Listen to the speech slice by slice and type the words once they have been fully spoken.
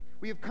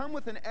We have come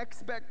with an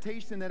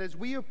expectation that as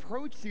we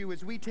approach you,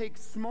 as we take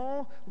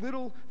small,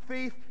 little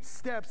faith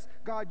steps,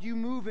 God, you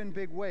move in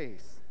big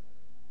ways.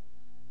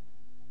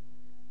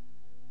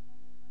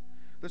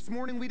 This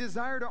morning, we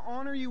desire to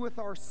honor you with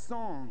our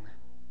song,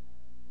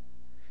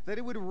 that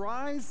it would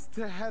rise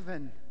to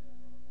heaven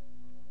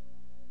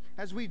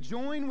as we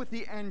join with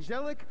the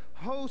angelic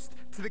host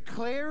to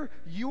declare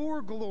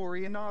your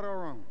glory and not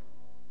our own.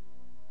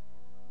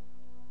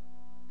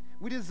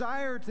 We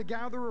desire to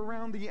gather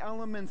around the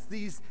elements,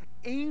 these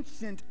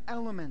ancient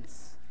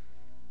elements,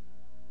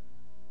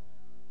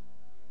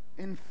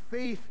 in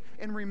faith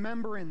and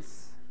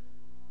remembrance.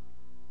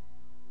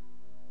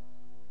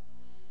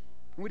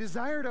 We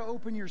desire to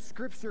open your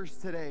scriptures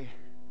today,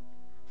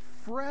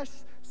 fresh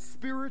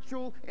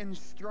spiritual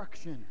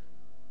instruction.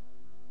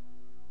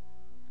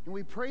 And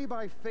we pray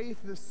by faith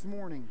this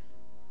morning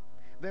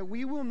that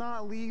we will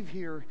not leave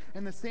here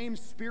in the same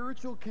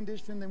spiritual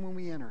condition than when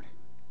we entered.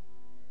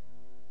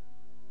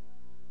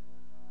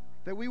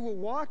 That we will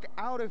walk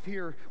out of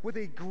here with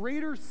a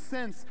greater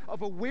sense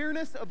of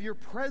awareness of your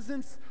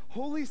presence.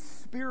 Holy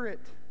Spirit,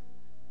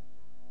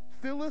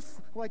 fill us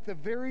like the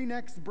very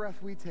next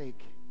breath we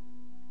take.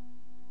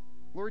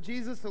 Lord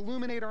Jesus,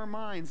 illuminate our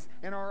minds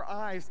and our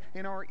eyes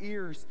and our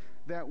ears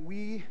that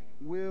we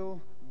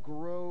will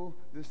grow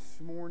this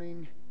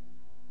morning.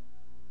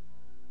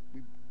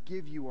 We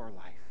give you our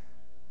life.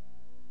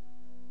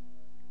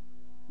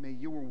 May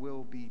your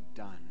will be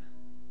done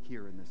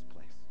here in this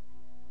place.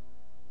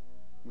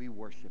 We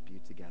worship you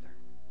together.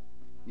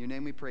 In your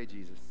name we pray,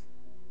 Jesus.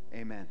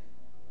 Amen.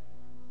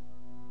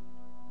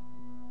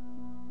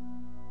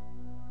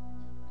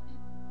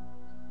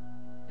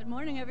 Good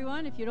morning,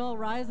 everyone. If you'd all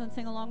rise and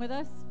sing along with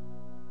us.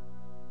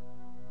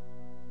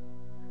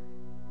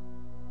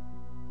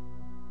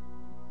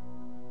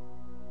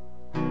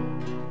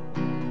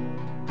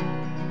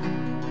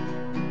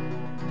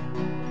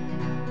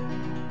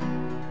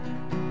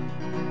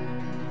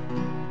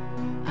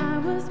 I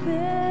was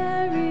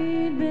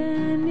buried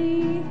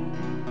beneath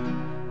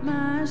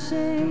my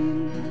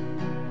shame.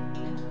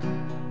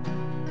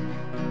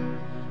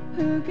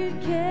 Who could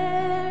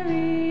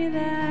carry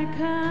that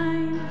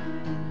kind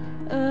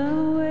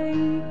of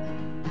weight?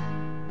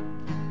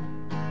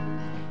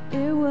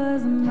 It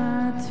was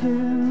my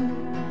tomb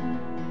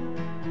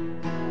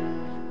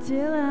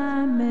till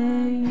I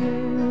met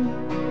you.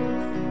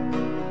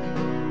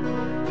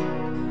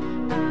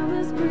 I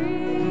was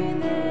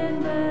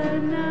breathing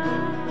but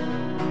not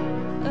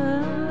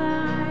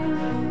alive.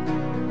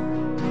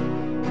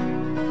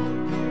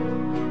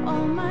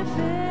 All my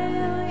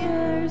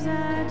failures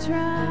I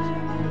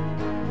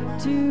tried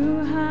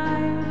to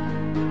hide.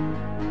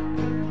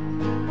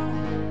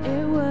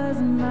 It was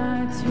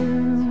my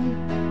tomb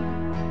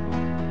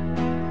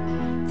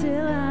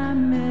till I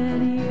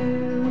met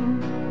you.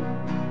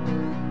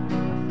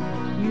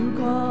 You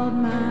called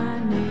my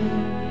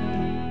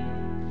name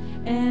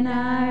and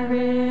I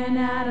ran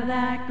out of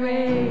that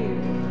grave,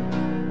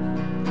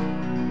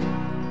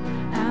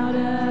 out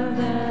of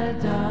the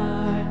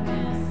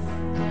darkness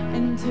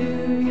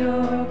into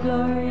your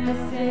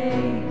glorious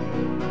day.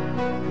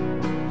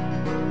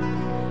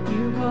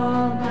 You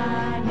called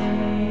my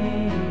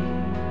name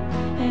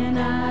and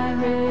I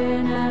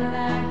ran out of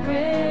that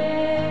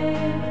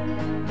grave,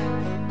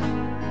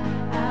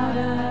 out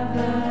of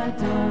the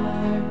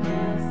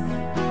darkness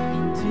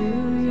into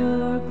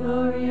your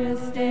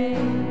glorious day.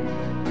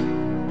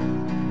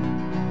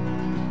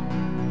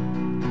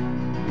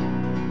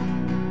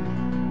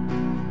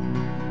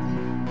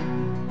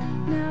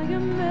 Now your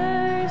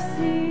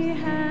mercy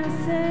has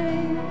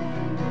saved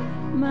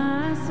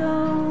my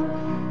soul.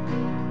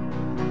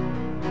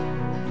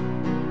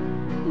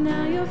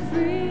 Now your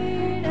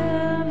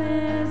freedom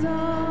is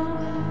all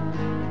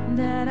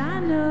that I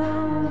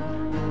know.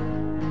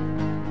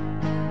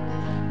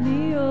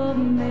 The old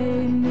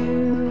made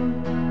new.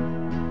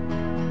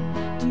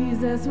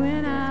 Jesus,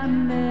 when I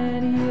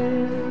met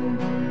you,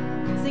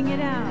 sing it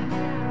out.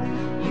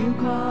 You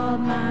called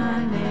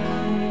my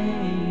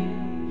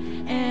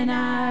name and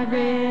I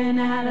ran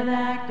out of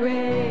that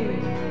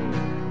grave,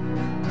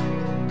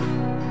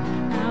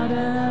 out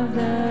of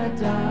the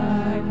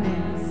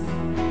darkness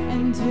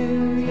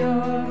into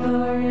your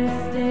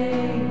glorious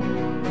day.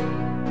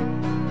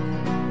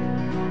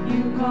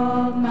 You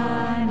called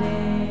my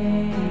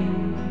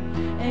name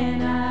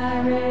and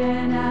I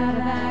ran out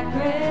of that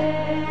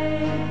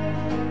grave,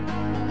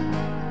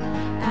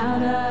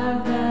 out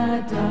of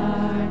the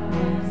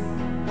darkness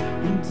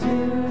into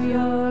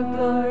your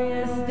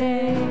glorious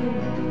day.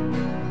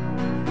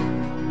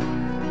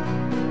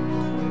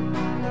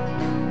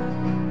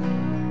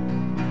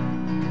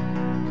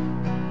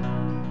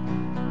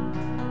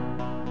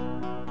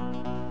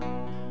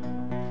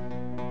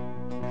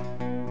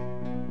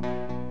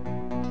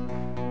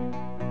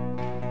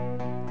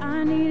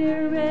 I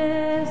needed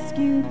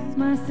rescue,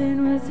 my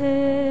sin was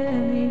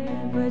heavy,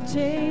 but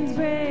chains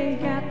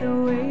break at the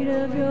weight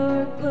of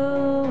your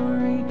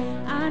glory.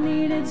 I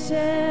needed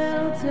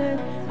shelter,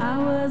 I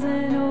was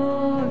an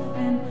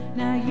orphan,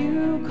 now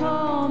you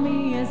call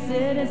me a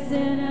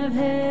citizen of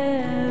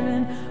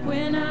heaven. When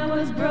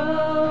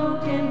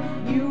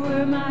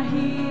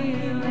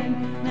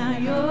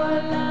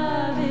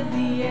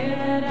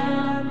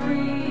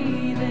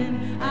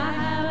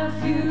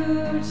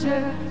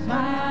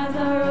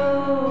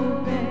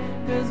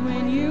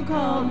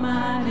called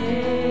my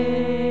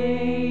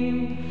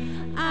name.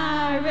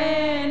 I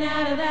ran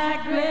out of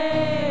that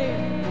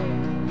grave,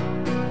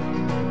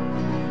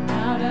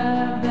 out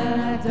of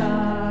the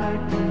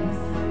darkness,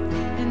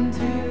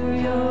 into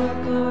your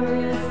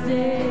glorious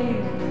day.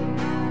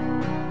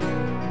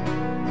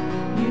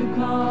 You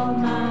called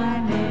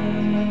my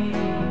name,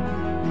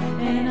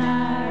 and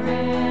I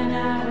ran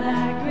out of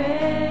that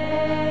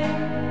grave,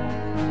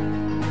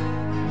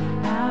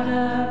 out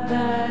of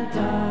the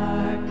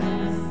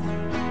darkness,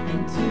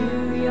 into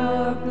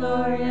your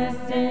glorious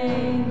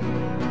day.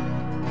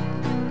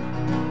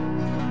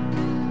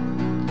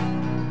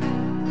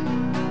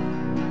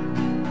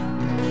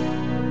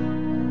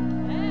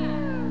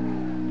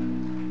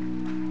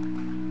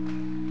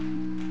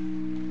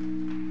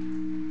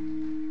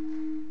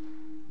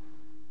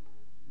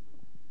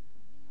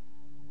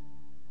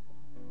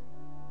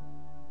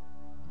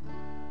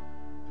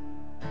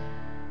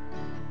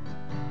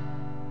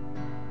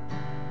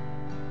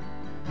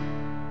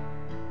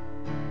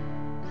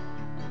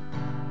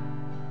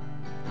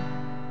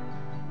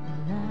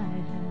 I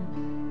have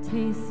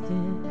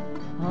tasted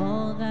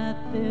all that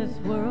this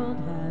world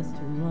has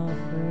to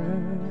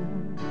offer.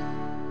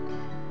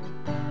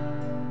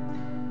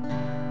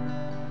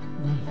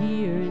 The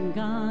here and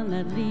gone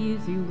that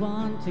leaves you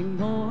wanting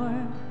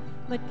more,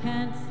 but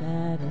can't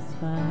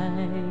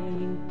satisfy.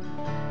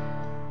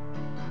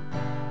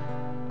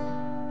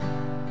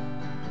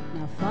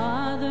 Now,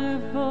 Father,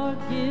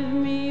 forgive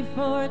me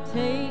for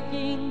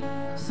taking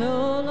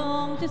so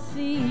long to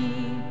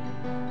see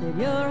that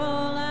you're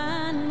all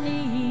I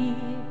need.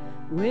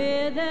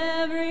 With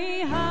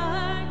every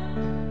heart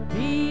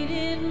beat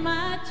in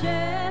my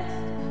chest,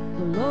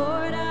 the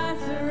Lord, I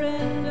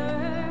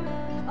surrender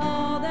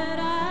all that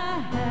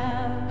I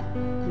have.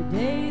 The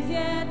days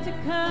yet to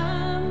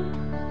come,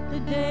 the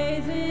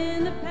days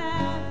in the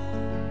past,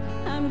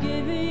 I'm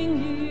giving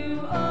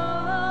you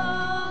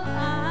all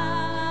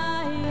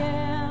I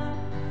am.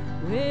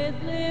 With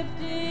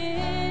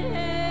lifted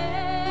hands,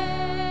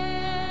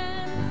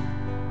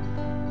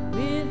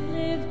 with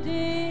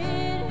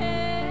lifted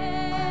hands,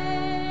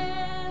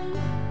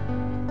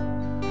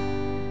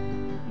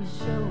 you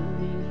show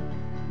me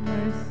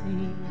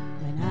mercy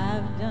when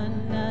I've done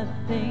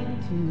nothing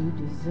to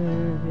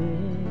deserve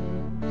it.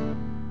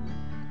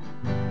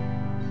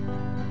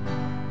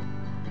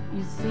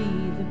 You see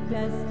the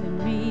best in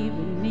me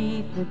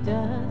beneath the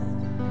dust,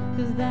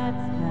 'cause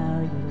that's how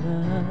you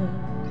love.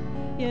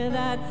 Yeah,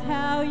 that's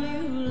how you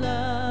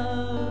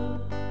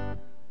love.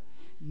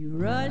 You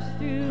rush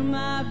through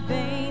my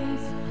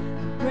veins,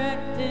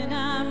 wrecked, and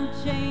I'm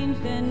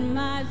changed, and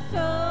my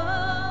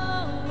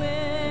soul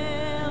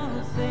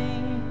will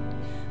sing.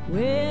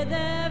 With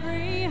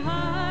every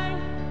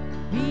heart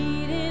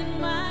beat in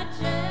my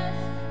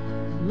chest,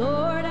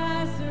 Lord,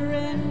 I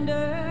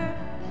surrender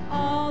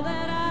all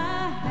that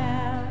I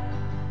have.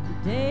 The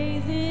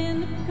days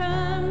in the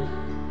come,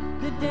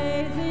 the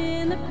days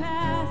in the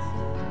past,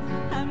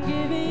 I'm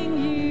giving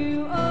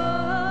you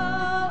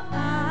all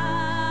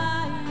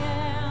I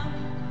am.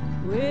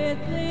 With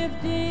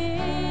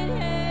lifted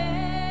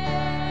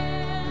hands,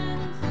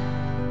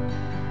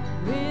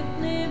 with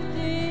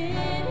lifted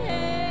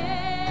hands,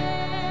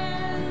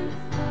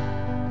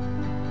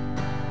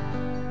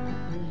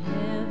 in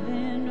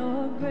heaven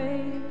or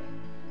grave,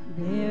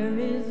 there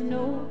is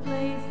no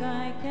place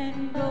I can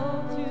go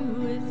to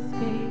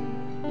escape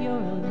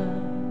your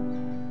love.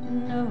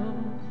 No,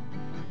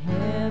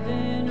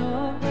 heaven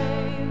or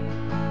grave,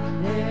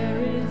 there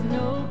is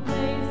no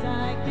place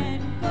I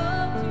can go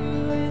to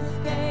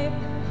escape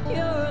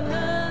your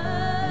love.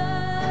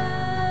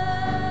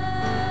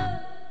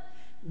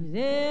 With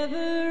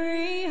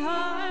every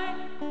heart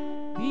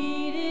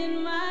beat in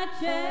my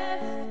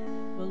chest,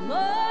 well,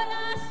 Lord,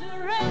 I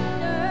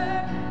surrender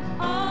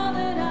all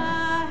that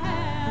I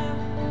have.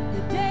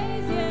 The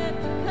days yet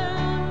to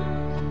come,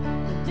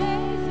 the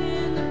days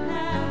in the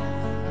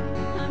past,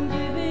 I'm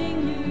giving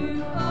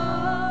you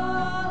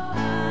all I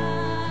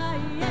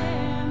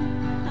am.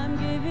 I'm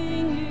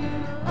giving you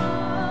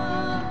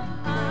all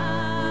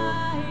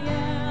I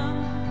am.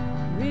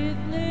 With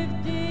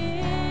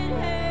lifted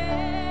hands,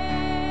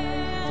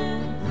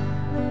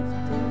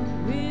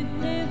 with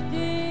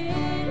lifted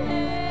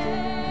hands,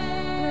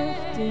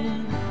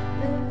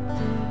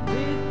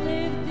 with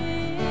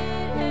lifted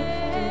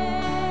hands,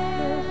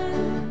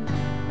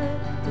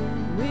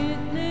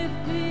 with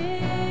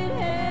lifted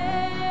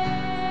hands.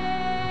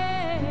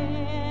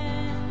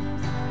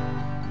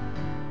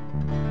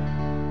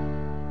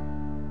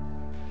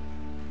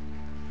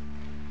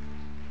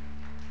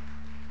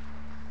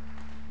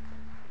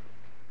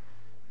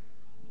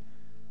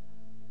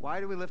 Why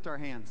do we lift our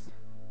hands?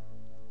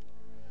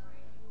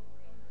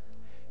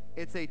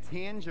 It's a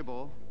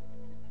tangible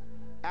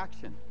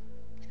action.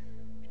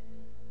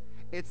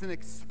 It's an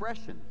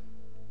expression.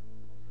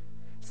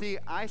 See,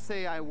 I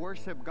say I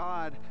worship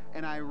God,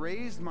 and I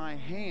raise my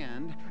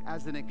hand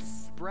as an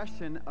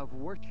expression of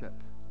worship.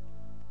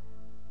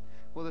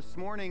 Well, this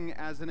morning,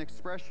 as an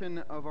expression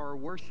of our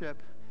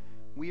worship,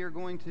 we are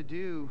going to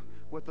do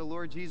what the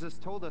Lord Jesus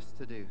told us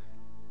to do.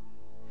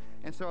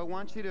 And so I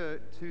want you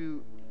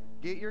to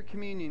get your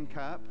communion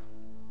cup.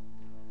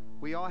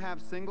 We all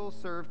have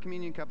single-serve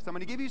communion cups. I'm going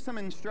to give you some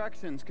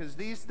instructions because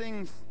these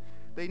things,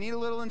 they need a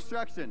little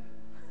instruction.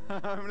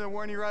 I'm going to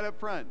warn you right up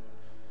front.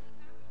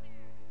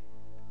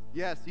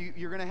 Yes,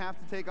 you're going to have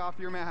to take off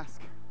your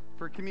mask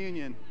for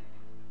communion.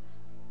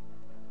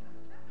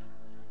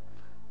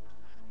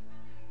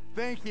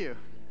 Thank you.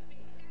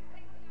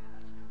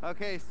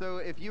 Okay, so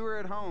if you are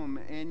at home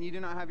and you do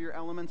not have your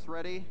elements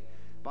ready,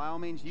 by all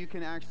means, you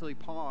can actually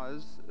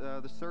pause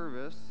the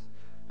service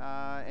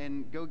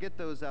and go get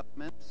those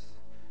elements,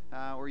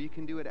 or you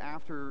can do it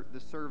after the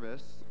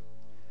service.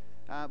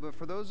 But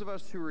for those of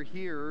us who are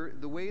here,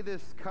 the way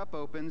this cup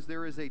opens,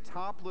 there is a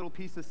top little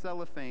piece of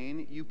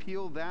cellophane. You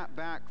peel that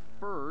back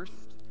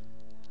first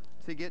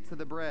to get to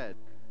the bread.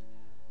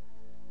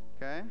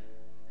 Okay?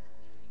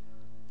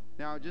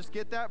 Now, just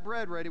get that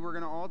bread ready. We're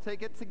going to all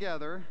take it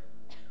together.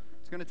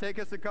 It's going to take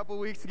us a couple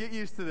weeks to get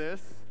used to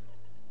this.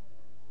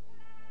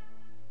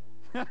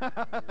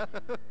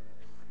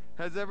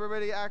 Has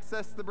everybody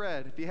accessed the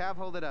bread? If you have,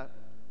 hold it up.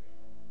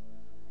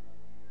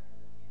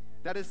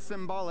 That is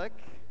symbolic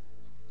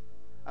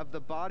of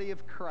the body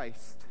of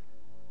Christ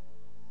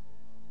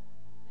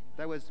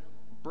that was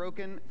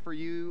broken for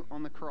you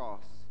on the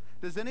cross.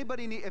 Does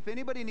anybody need, if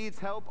anybody needs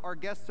help, our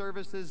guest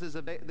services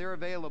they're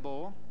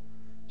available.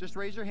 Just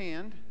raise your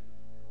hand.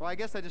 Well, I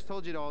guess I just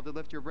told you all to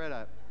lift your bread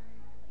up.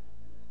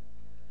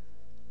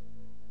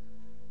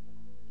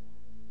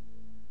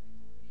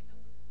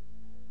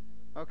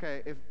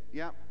 Okay,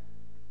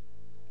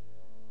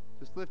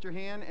 just lift your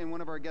hand and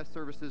one of our guest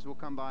services will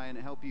come by and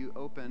help you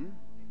open.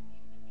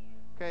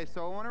 Okay,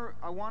 so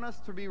I want us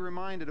to be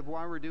reminded of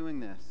why we're doing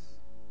this.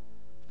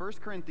 1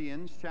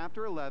 Corinthians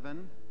chapter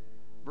 11,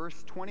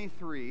 verse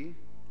 23.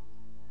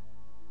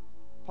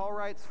 Paul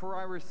writes, "For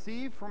I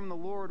received from the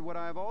Lord what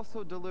I have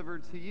also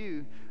delivered to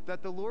you,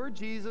 that the Lord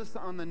Jesus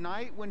on the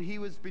night when he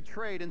was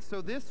betrayed," and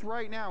so this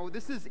right now,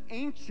 this is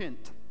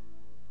ancient.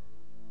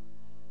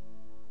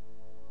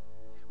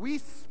 We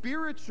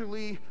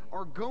spiritually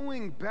are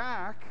going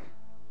back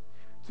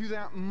to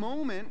that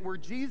moment where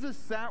Jesus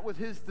sat with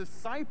his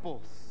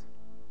disciples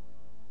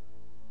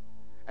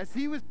as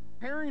he was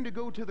preparing to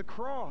go to the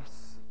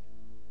cross.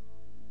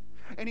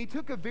 And he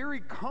took a very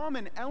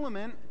common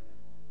element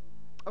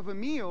of a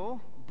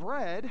meal,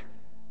 bread,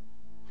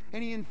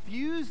 and he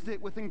infused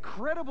it with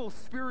incredible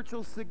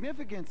spiritual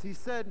significance. He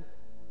said,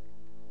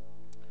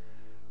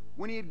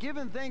 when he had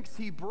given thanks,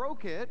 he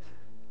broke it,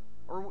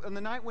 or on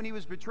the night when he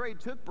was betrayed,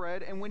 took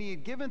bread, and when he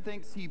had given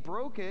thanks, he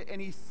broke it,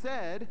 and he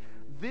said,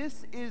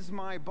 "This is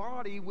my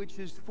body, which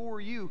is for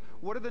you."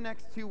 What are the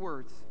next two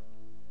words?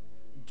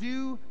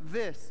 Do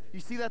this. You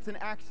see, that's an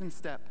action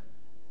step.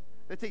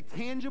 That's a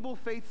tangible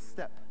faith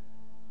step.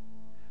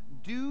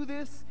 Do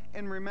this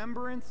in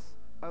remembrance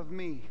of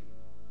me.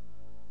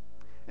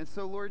 And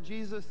so, Lord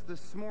Jesus,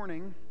 this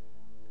morning,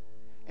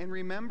 in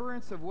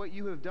remembrance of what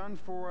you have done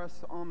for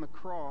us on the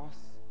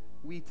cross,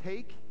 we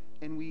take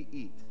and we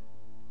eat.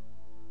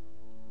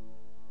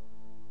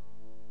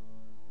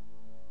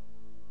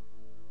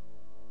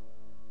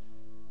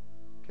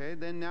 Okay,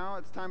 then now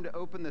it's time to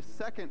open the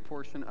second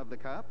portion of the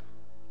cup.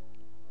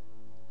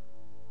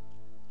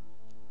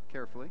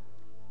 Carefully.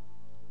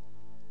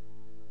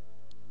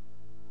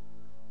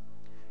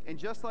 And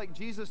just like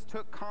Jesus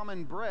took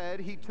common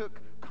bread, he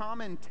took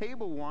common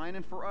table wine,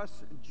 and for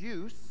us,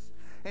 juice,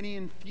 and he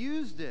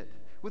infused it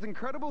with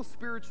incredible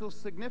spiritual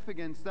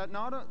significance that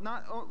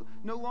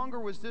no longer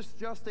was this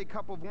just a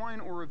cup of wine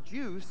or of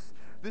juice.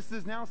 This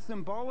is now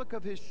symbolic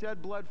of his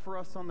shed blood for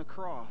us on the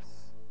cross.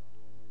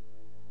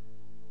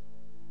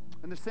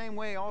 In the same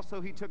way, also,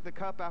 he took the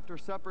cup after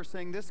supper,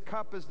 saying, "This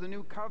cup is the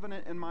new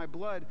covenant in my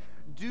blood.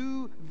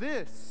 Do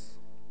this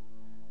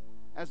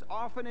as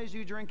often as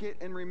you drink it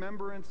in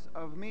remembrance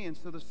of me." And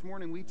so this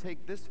morning, we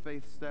take this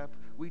faith step.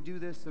 We do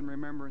this in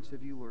remembrance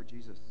of you, Lord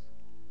Jesus.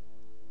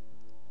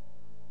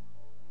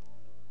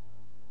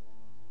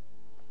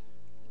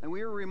 And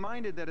we are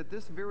reminded that at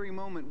this very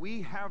moment,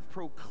 we have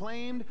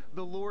proclaimed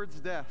the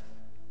Lord's death.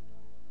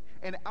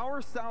 And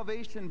our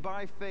salvation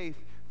by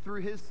faith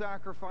through his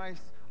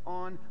sacrifice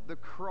on the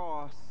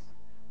cross,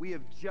 we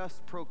have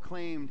just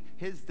proclaimed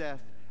his death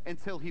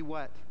until he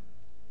what?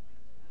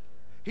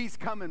 He's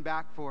coming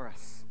back for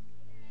us.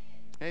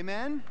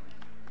 Amen?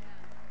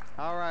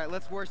 All right,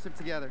 let's worship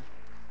together.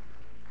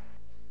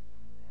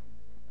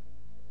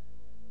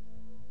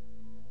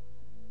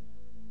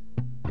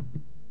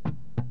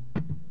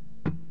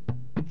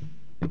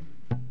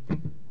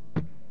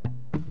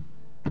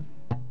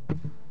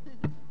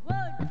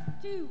 One,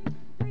 two,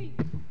 three,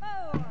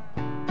 four.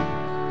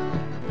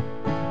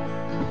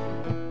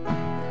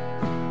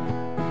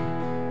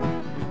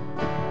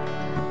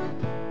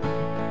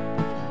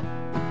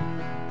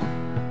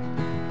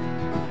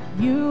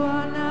 You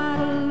are not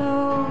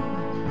alone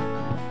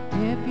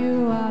if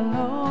you are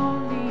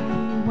lonely,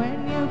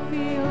 when you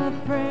feel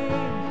afraid.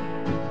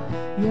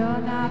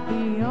 You're not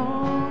the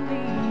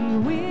only,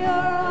 we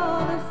are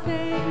all the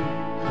same,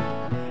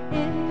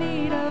 in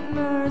need of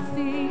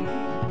mercy,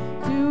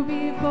 to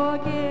be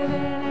forgiven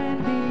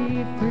and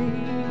be free.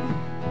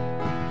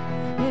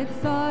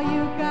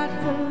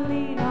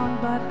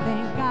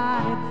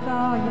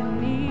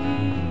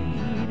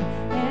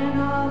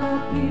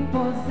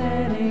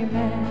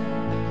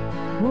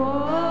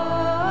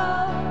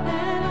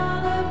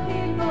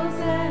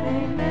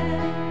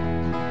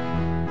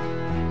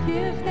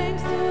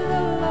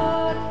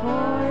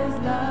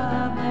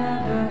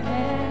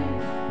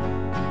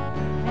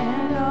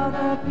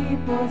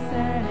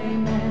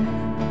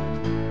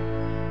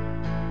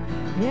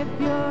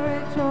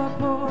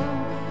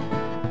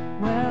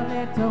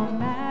 it don't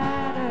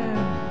matter,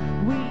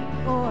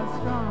 weak or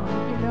strong,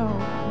 you know,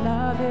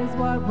 love is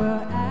what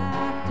we're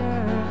after.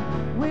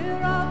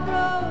 We're all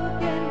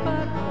broken,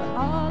 but we're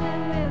all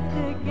in this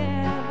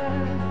together.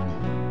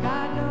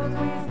 God knows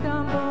we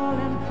stumble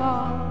and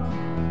fall,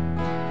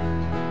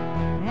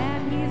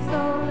 and He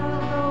so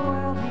loved the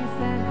world, He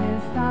sent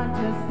His Son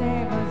to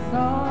save us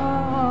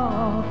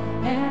all.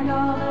 And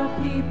all the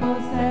people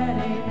said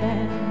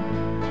amen.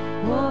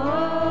 Whoa.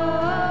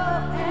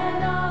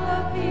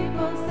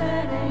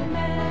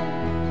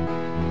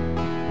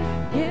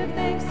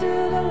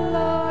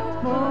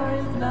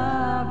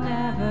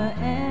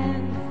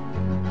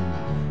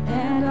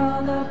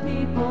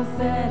 People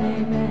said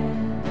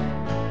amen.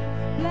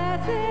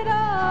 Blessed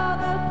are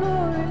the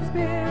poor in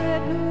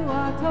spirit who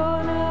are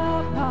torn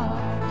apart.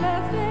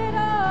 Blessed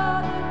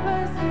are the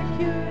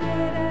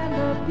persecuted and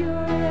the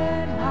pure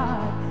in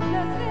heart.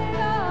 Blessed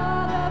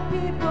are the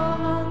people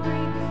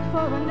hungry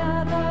for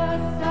another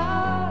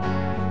star.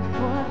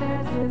 For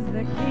theirs is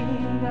the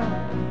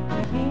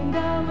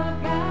kingdom of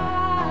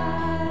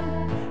God.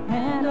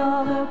 And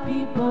all the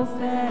people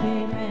said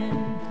amen.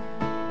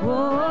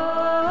 Whoa.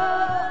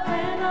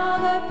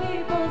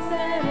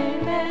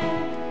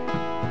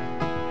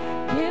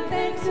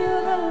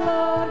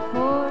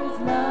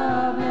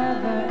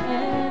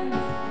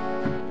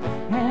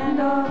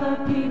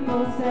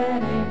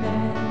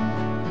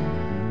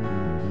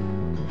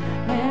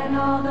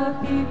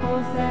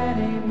 People said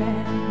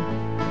amen.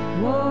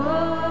 Whoa,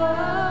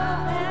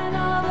 and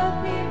all the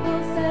people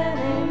said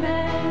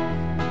amen.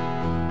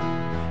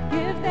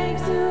 Give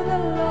thanks to the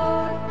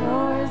Lord,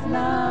 for His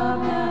love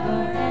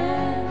never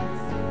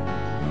ends.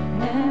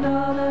 And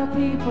all the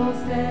people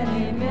said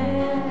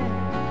amen.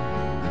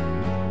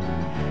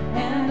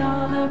 And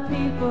all the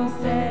people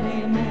said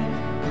amen.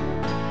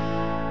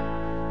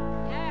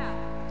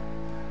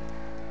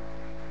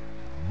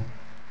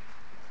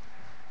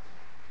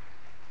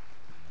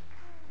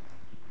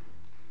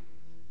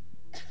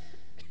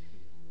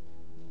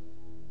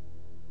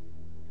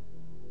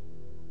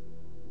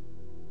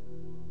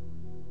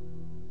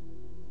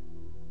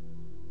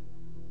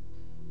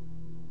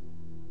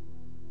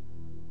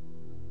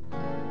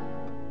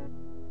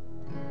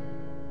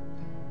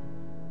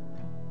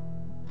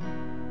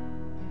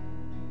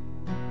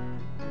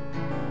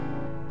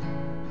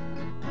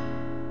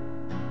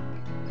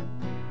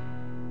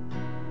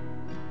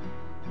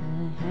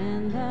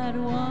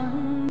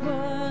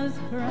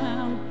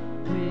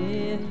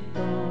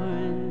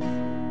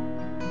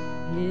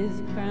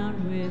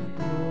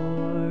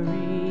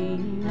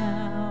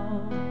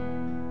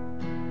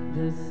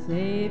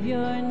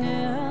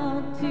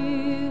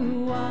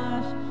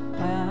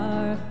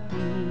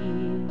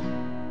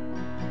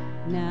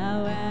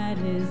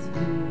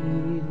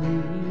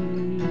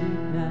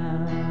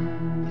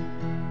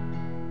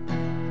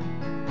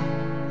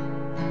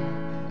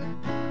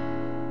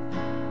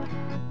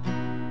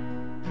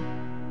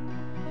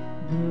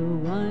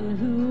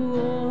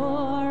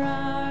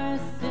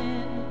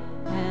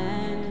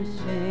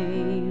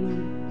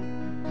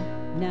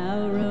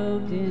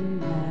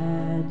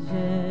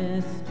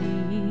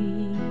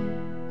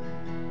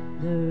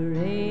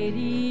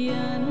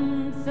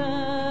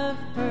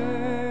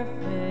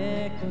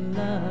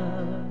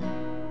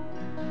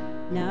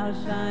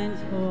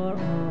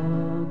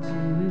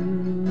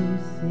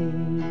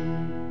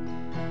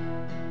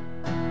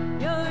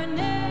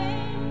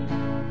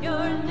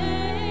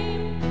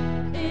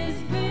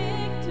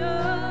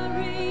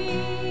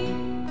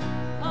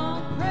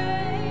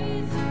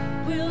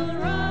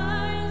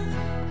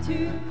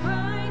 To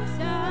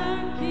Christ our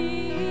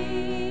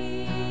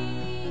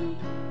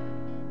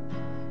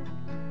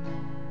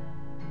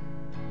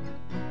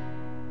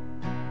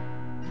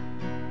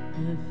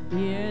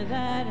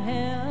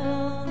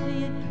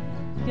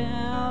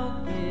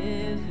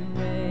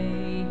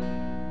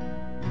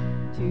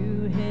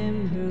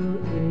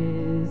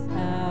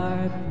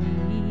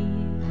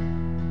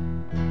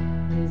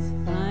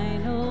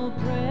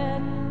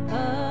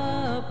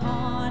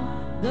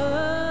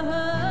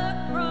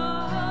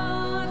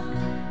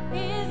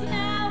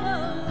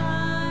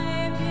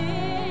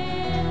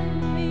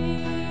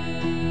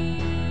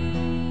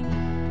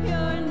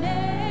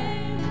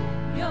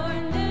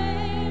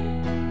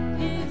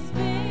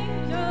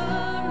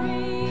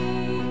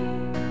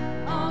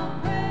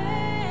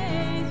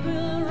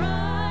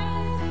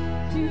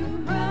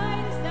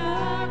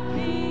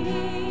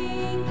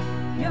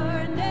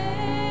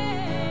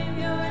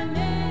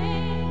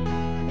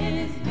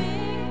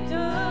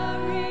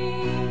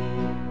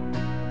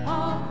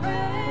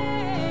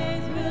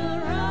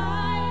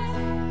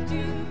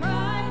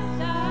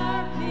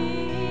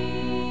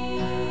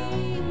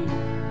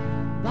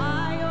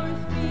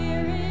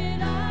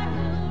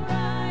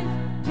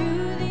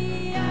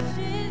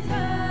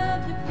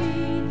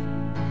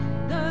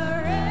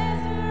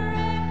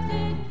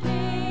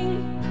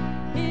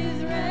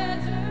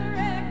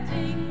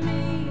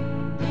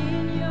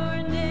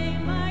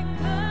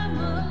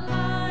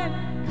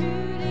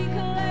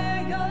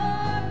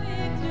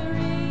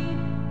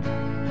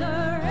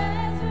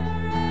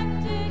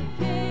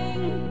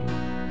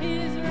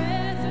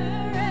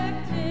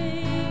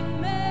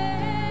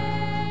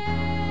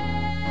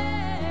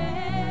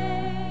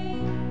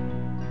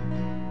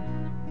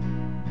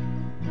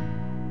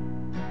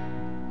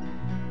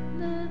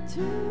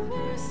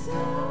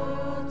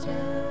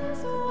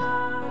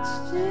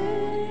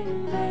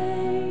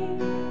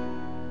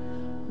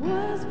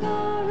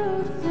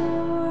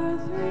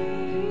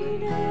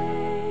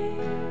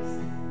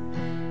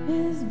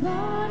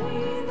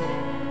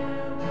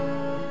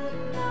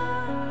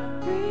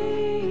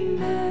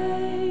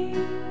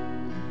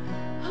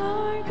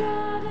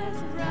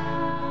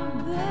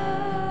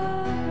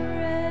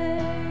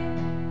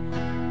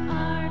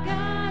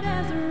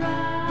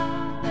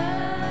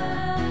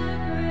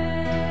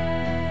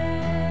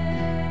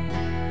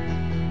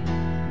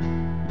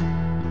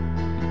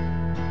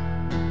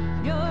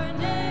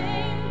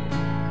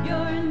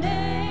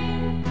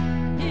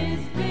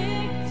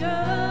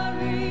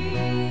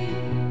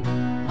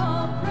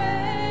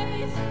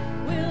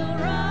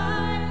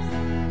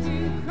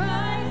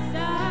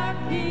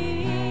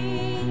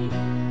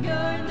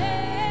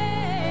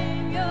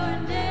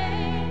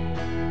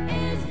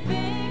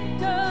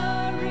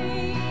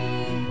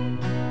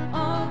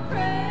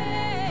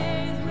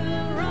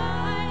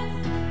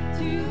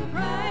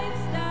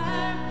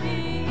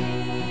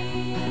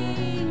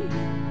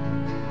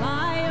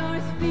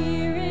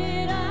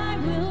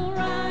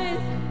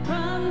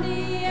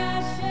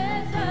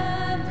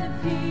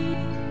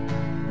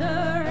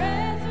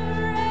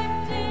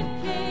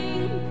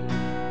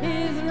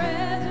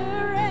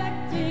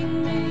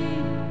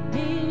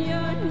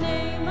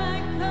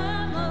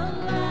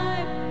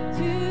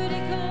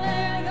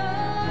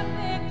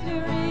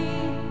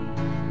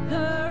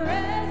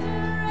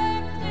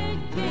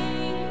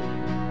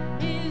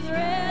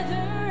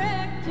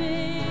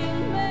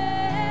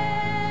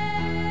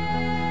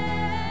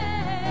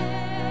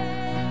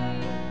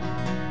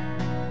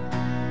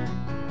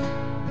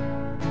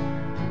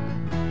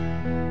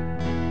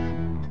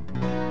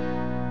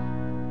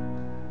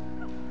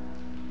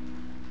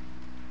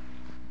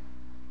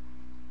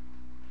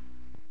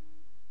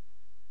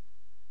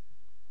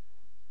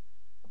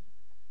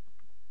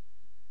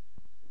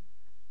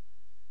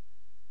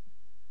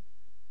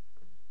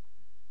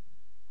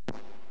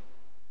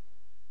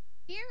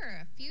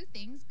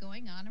things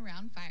going on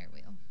around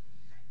Firewheel.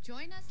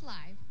 Join us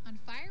live on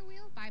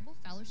Firewheel Bible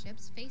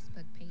Fellowship's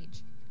Facebook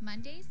page,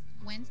 Mondays,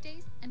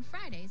 Wednesdays, and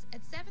Fridays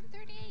at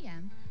 7:30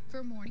 a.m.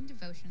 for morning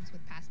devotions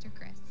with Pastor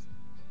Chris.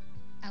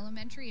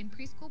 Elementary and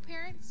preschool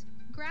parents,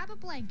 grab a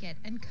blanket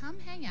and come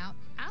hang out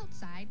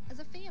outside as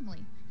a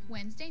family,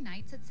 Wednesday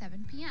nights at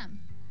 7 p.m.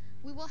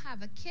 We will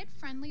have a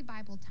kid-friendly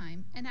Bible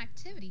time and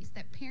activities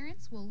that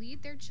parents will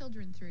lead their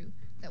children through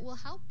that will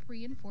help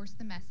reinforce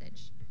the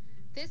message.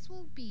 This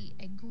will be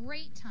a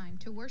great time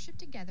to worship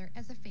together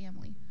as a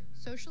family,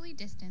 socially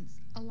distanced,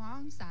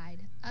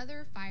 alongside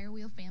other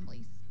Firewheel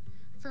families.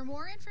 For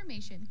more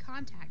information,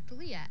 contact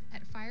Leah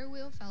at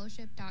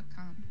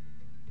firewheelfellowship.com.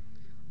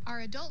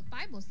 Our adult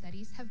Bible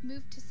studies have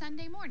moved to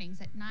Sunday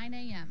mornings at 9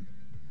 a.m.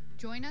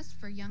 Join us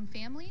for young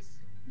families,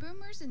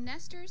 boomers and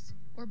nesters,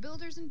 or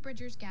builders and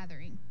bridgers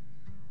gathering.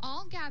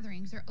 All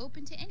gatherings are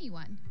open to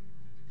anyone.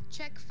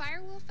 Check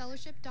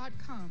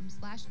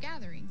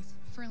firewheelfellowship.com/gatherings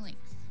for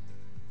links.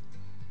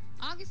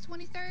 August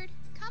 23rd,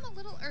 come a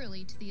little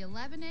early to the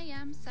 11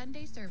 a.m.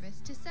 Sunday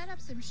service to set up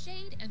some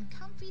shade and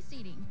comfy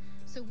seating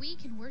so we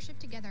can worship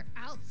together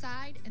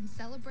outside and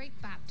celebrate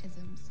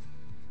baptisms.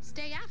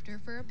 Stay after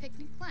for a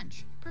picnic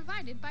lunch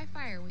provided by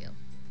Firewheel.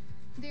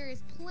 There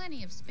is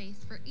plenty of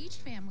space for each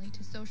family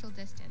to social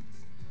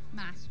distance.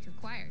 Masks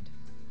required.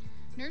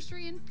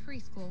 Nursery and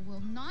preschool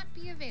will not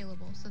be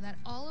available so that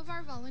all of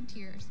our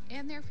volunteers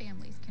and their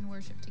families can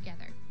worship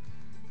together.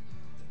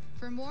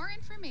 For more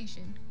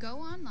information, go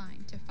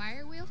online to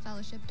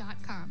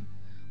firewheelfellowship.com,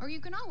 or you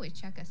can always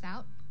check us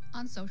out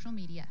on social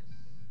media.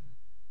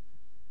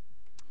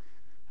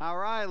 All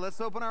right,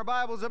 let's open our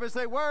Bibles.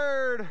 Everybody say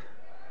word.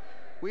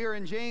 We are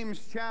in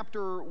James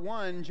chapter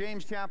 1.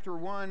 James chapter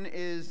 1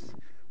 is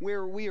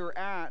where we are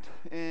at,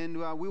 and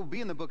we will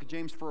be in the book of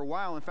James for a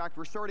while. In fact,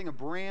 we're starting a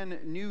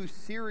brand new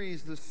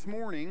series this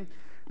morning.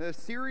 The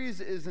series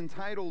is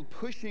entitled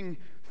Pushing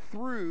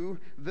Through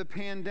the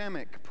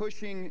Pandemic.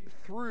 Pushing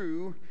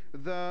Through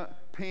the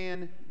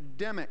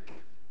Pandemic.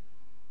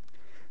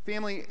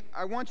 Family,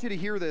 I want you to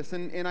hear this,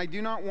 and I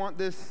do not want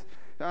this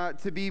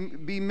to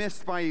be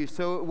missed by you.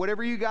 So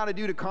whatever you got to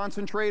do to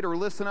concentrate or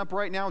listen up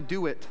right now,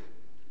 do it.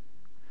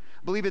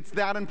 I believe it's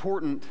that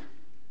important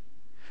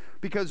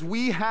because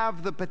we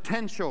have the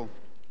potential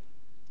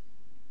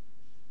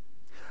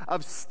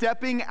of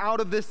stepping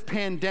out of this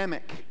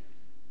pandemic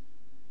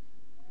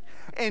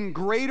in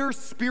greater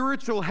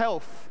spiritual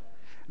health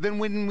than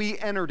when we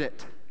entered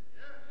it.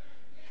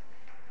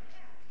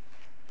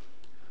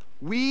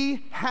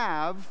 We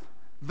have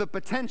the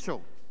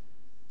potential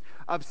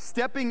of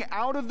stepping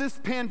out of this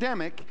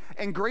pandemic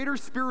in greater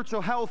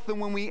spiritual health than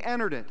when we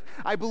entered it.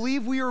 I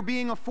believe we are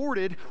being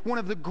afforded one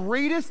of the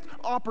greatest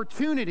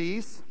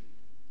opportunities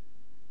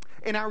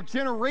in our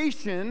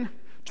generation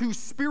to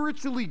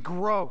spiritually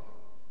grow.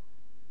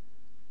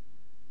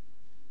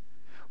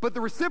 But the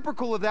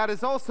reciprocal of that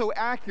is also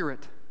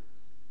accurate.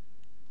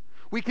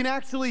 We can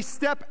actually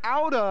step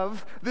out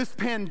of this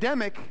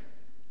pandemic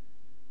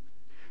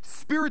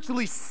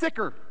spiritually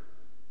sicker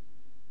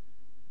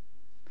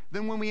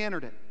than when we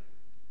entered it.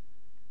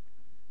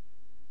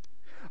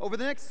 Over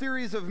the next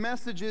series of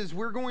messages,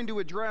 we're going to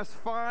address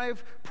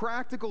 5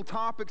 practical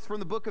topics from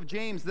the book of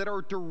James that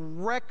are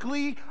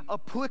directly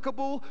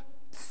applicable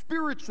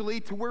spiritually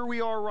to where we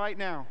are right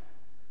now.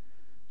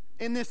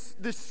 In this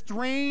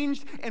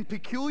strange and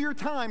peculiar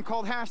time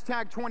called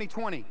hashtag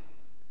 2020.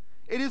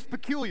 It is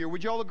peculiar,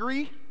 would you all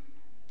agree?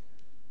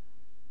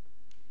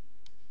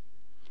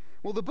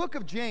 Well, the book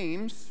of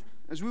James,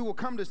 as we will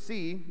come to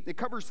see, it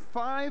covers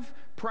 5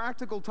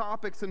 practical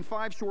topics in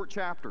 5 short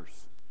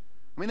chapters.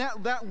 I mean,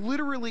 that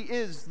literally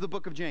is the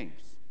book of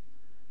James.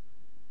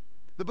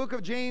 The book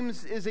of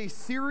James is a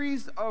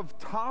series of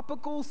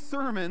topical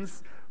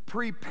sermons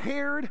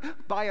prepared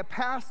by a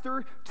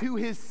pastor to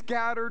his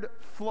scattered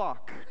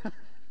flock.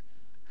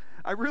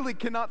 I really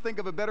cannot think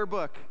of a better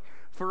book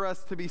for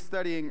us to be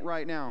studying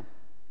right now.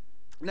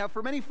 Now,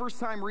 for many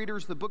first-time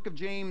readers, the book of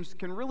James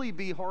can really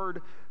be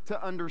hard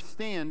to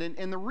understand.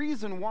 And the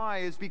reason why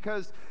is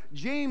because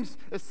James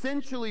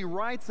essentially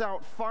writes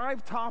out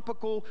 5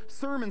 topical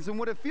sermons. And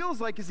what it feels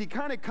like is he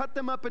kind of cut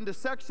them up into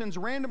sections,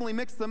 randomly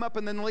mixed them up,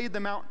 and then laid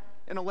them out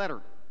in a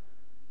letter.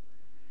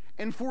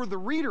 And for the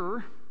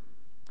reader,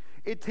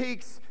 it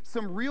takes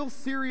some real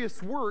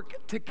serious work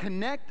to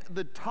connect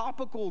the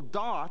topical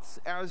dots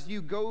as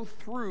you go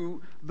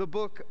through the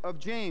book of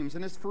James.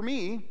 And as for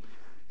me,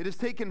 it has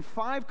taken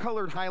 5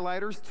 colored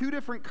highlighters, 2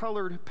 different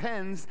colored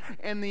pens,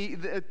 and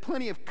the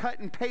plenty of cut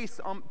and paste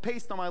on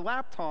my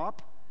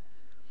laptop,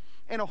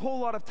 and a whole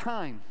lot of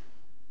time.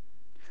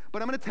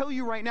 But I'm going to tell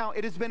you right now,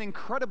 it has been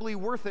incredibly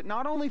worth it,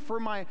 not only for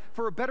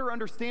a better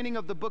understanding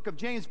of the book of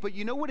James, but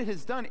you know what it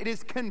has done? It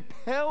has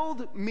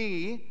compelled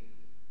me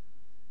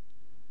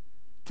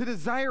to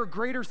desire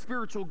greater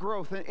spiritual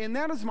growth. And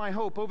that is my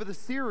hope over the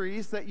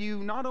series, that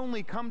you not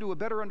only come to a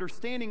better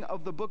understanding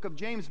of the book of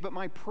James, but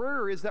my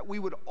prayer is that we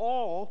would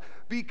all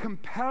be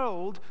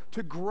compelled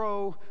to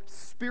grow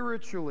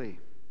spiritually.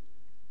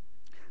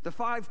 The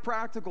 5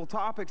 practical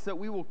topics that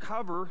we will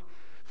cover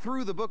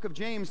through the book of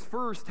James.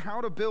 First, how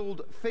to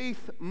build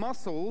faith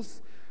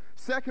muscles.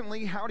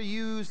 Secondly, how to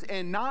use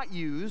and not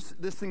use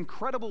this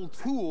incredible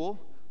tool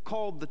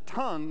called the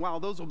tongue. Wow,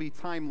 those will be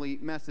timely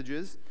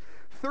messages.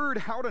 Third,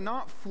 how to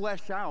not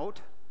flesh out.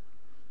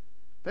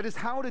 That is,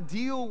 how to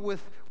deal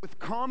with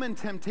common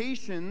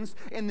temptations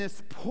and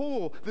this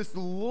pull, this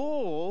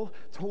lull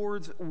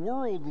towards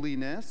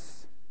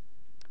worldliness.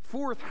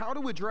 Fourth, how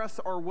to address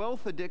our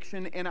wealth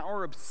addiction and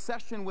our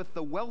obsession with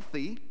the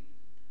wealthy.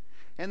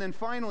 And then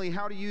finally,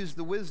 how to use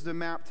the wisdom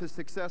map to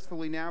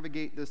successfully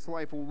navigate this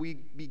life. Well, we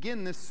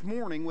begin this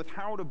morning with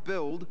how to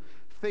build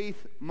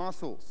faith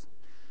muscles.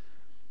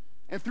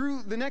 And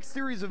through the next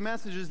series of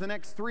messages, the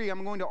next three,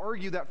 I'm going to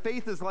argue that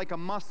faith is like a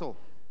muscle.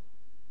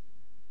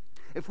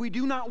 If we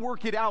do not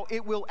work it out,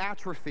 it will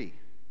atrophy.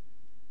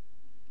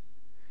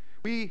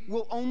 We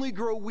will only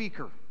grow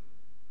weaker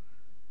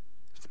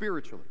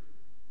spiritually.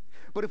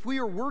 But if we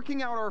are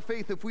working out our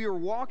faith, if we are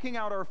walking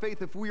out our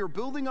faith, if we are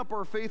building up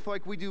our faith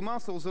like we do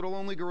muscles, it'll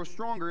only grow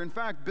stronger. In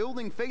fact,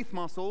 building faith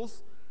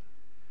muscles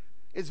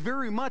is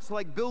very much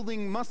like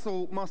building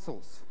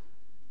muscles.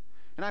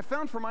 And I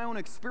found from my own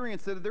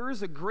experience that there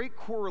is a great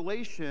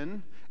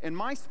correlation in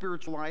my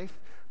spiritual life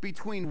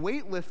between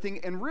weightlifting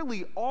and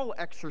really all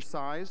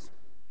exercise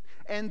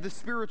and the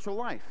spiritual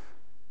life.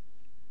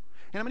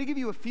 And I'm going to give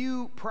you a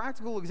few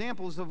practical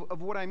examples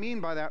of what I mean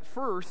by that.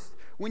 First,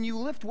 when you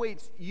lift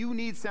weights, you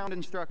need sound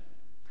instruction.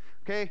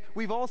 Okay?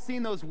 We've all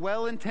seen those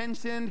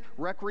well-intentioned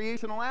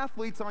recreational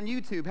athletes on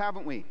YouTube,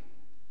 haven't we?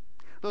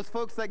 Those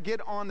folks that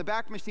get on the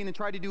back machine and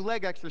try to do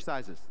leg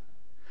exercises.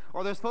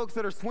 Or those folks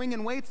that are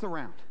swinging weights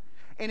around.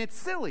 And it's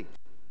silly.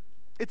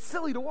 It's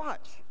silly to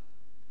watch.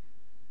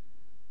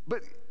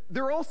 But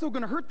they're also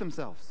going to hurt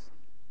themselves.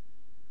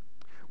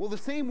 Well, the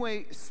same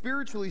way,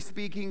 spiritually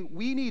speaking,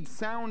 we need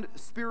sound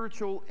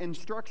spiritual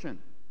instruction.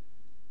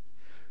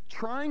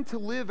 Trying to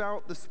live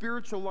out the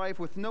spiritual life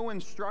with no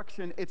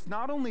instruction, it's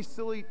not only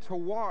silly to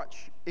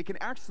watch, it can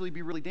actually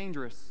be really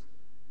dangerous.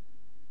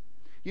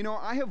 You know,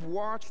 I have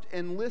watched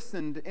and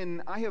listened,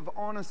 and I have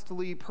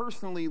honestly,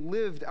 personally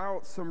lived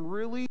out some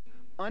really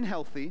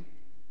unhealthy,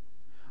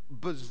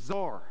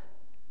 bizarre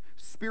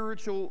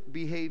spiritual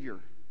behavior,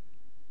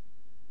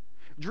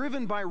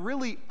 driven by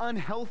really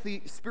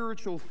unhealthy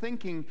spiritual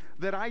thinking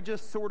that I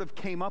just sort of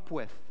came up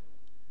with.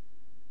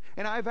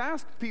 And I've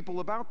asked people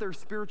about their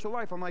spiritual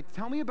life. I'm like,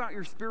 tell me about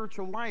your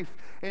spiritual life.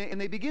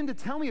 And they begin to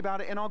tell me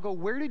about it, and I'll go,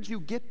 where did you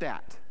get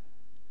that?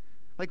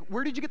 Like,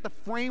 where did you get the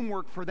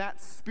framework for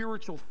that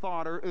spiritual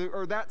thought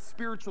or that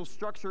spiritual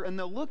structure? And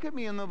they'll look at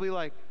me and they'll be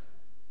like,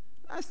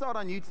 I saw it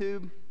on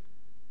YouTube.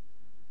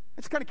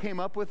 I just kind of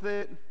came up with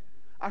it.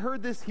 I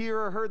heard this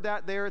here, I heard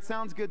that there. It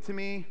sounds good to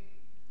me.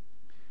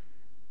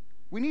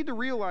 We need to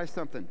realize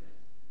something.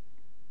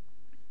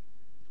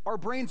 Our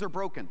brains are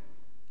broken.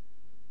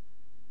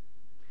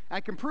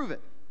 I can prove it.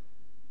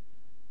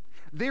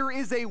 There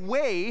is a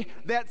way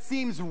that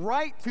seems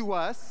right to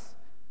us,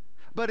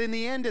 but in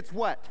the end, it's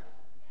what?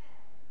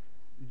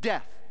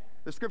 Death.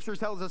 The scripture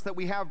tells us that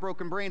we have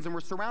broken brains, and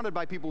we're surrounded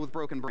by people with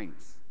broken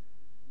brains.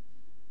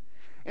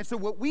 And so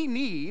what we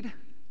need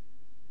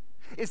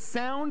is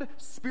sound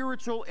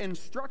spiritual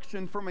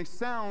instruction from a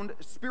sound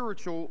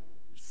spiritual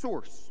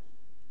source.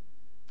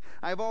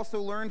 I've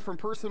also learned from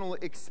personal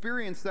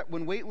experience that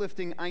when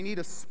weightlifting, I need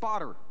a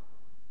spotter,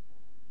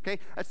 okay?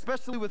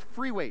 Especially with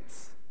free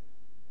weights.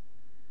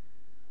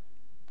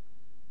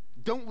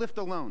 Don't lift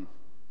alone.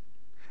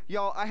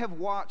 Y'all, I have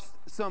watched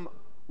some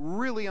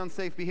really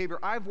unsafe behavior.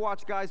 I've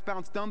watched guys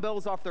bounce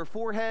dumbbells off their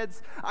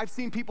foreheads. I've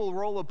seen people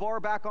roll a bar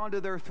back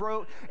onto their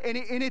throat. And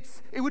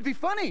it would be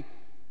funny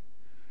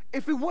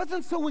if it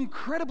wasn't so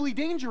incredibly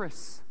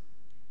dangerous.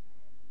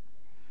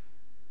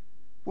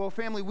 Well,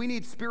 family, we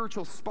need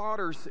spiritual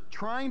spotters.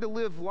 Trying to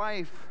live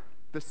life,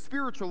 the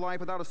spiritual life,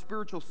 without a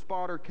spiritual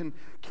spotter can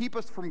keep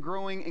us from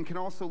growing and can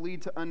also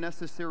lead to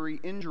unnecessary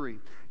injury.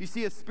 You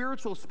see, a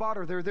spiritual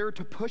spotter, they're there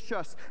to push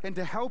us and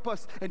to help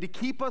us and to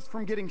keep us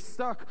from getting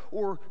stuck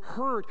or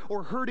hurt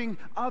or hurting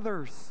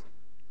others.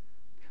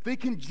 They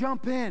can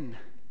jump in.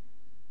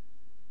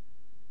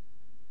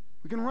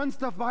 We can run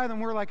stuff by them.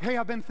 We're like, hey,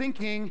 I've been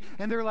thinking.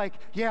 And they're like,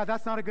 yeah,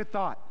 that's not a good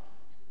thought.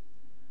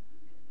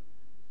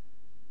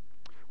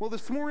 Well,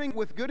 this morning,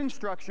 with good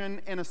instruction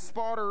and a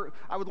spotter,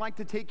 I would like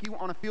to take you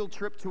on a field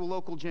trip to a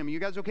local gym. You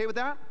guys okay with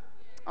that?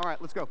 All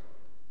right, let's go.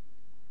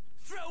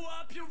 Throw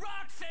up your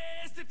rock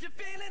fist if you're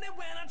feeling it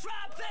when I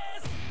drop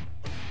this.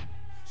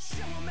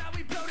 Show 'em how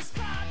we blow the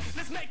spot.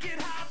 Let's make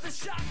it hot. The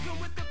shotgun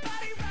with the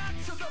body rock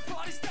till the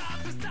party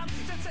stops. It's time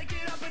to take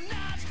it up a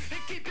notch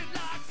and keep it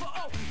locked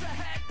for the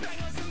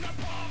headbangers in the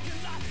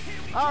parking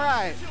lot. All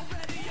right,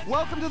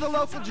 welcome to the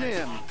local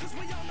gym.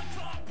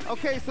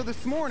 Okay, so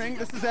this morning,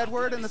 this is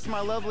Edward, and this is my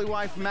lovely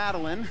wife,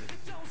 Madeline.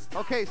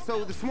 Okay,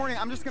 so this morning,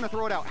 I'm just going to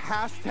throw it out.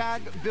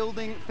 Hashtag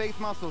building faith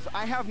muscles.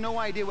 I have no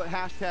idea what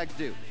hashtags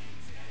do.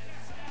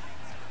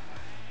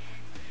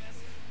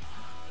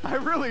 I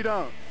really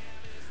don't.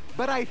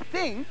 But I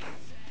think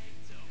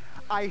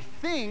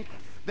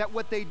that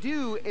what they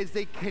do is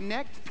they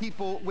connect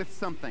people with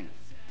something.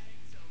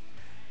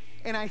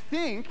 And I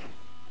think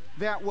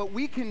that what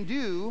we can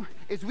do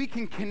is we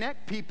can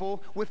connect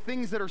people with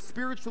things that are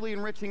spiritually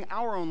enriching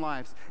our own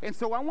lives. And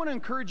so I want to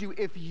encourage you,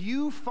 if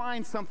you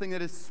find something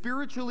that is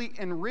spiritually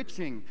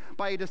enriching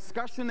by a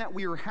discussion that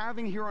we are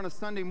having here on a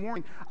Sunday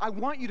morning, I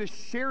want you to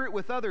share it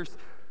with others.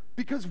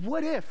 Because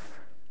what if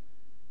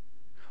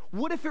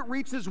it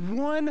reaches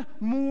one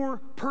more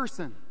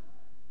person?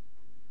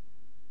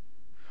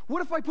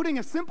 What if by putting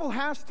a simple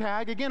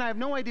hashtag, again, I have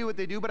no idea what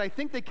they do, but I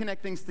think they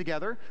connect things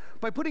together.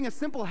 By putting a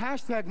simple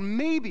hashtag,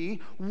 maybe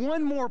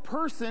one more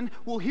person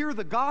will hear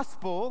the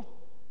gospel,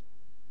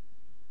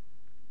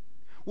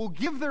 will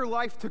give their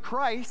life to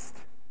Christ,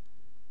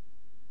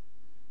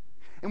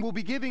 and will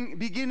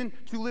begin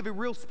to live a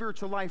real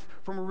spiritual life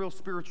from a real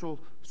spiritual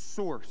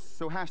source.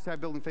 So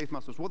hashtag building faith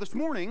muscles. Well, this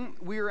morning,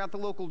 we are at the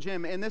local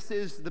gym, and this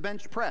is the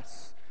bench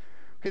press.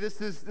 Okay,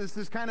 this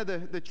is kind of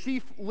the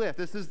chief lift.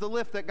 This is the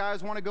lift that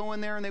guys want to go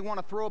in there and they want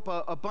to throw up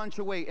a bunch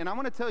of weight. And I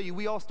want to tell you,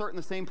 we all start in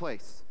the same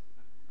place.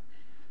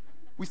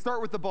 We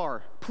start with the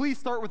bar. Please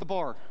start with the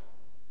bar.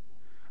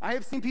 I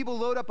have seen people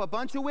load up a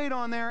bunch of weight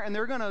on there and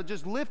they're going to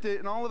just lift it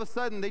and all of a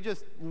sudden they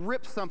just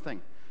rip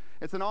something.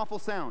 It's an awful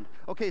sound.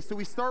 Okay, so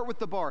we start with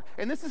the bar.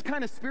 And this is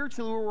kind of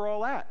spiritually where we're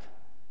all at.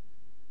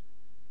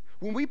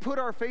 When we put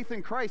our faith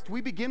in Christ, we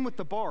begin with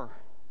the bar.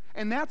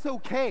 And that's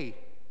okay.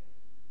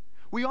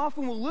 We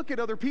often will look at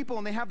other people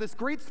and they have this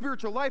great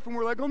spiritual life and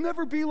we're like, I'll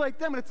never be like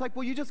them. And it's like,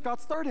 well, you just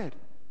got started.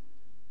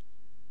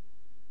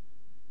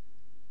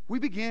 We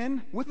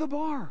begin with the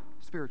bar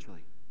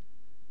spiritually.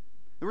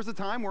 There was a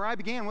time where I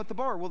began with the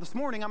bar. Well, this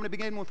morning I'm going to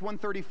begin with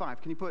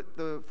 135. Can you put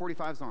the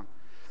 45s on?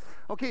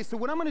 Okay, so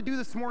what I'm going to do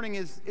this morning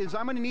is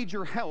I'm going to need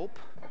your help.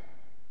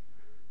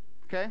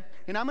 Okay?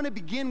 And I'm going to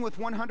begin with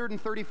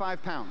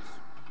 135 pounds.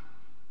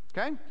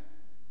 Okay?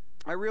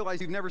 I realize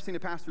you've never seen a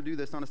pastor do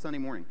this on a Sunday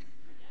morning.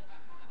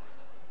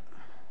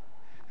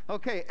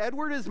 Okay,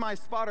 Edward is my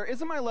spotter.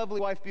 Isn't my lovely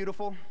wife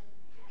beautiful?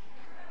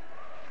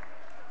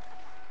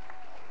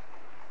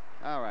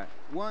 All right,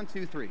 1,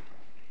 2, 3.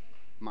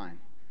 Mine.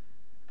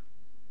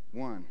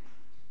 1,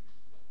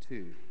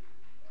 2.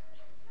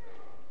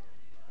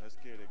 Let's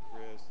get it,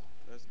 Chris.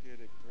 Let's get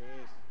it,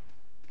 Chris.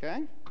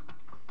 Okay?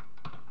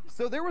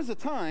 So there was a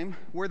time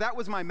where that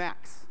was my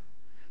max.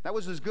 That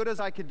was as good as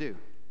I could do.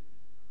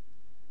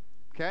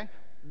 Okay?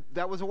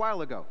 That was a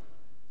while ago.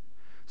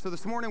 So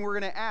this morning we're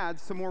going to add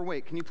some more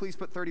weight. Can you please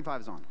put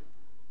 35s on?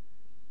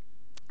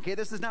 Okay,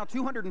 this is now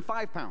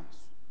 205 pounds.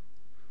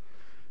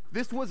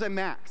 This was a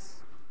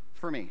max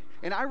for me.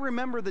 And I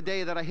remember the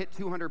day that I hit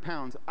 200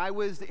 pounds. I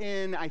was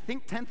in, I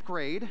think, 10th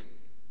grade.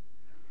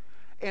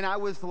 And I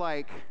was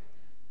like,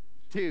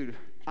 dude,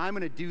 I'm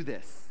going to do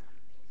this.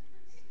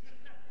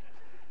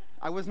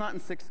 I was not in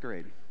 6th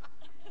grade.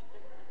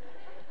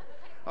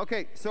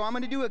 Okay, so I'm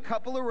going to do a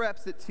couple of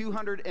reps at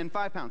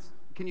 205 pounds.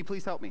 Can you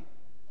please help me?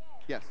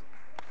 Yes.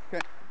 Okay.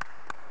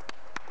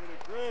 Get it,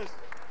 Chris.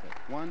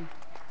 Okay. 1,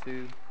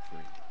 2, 3.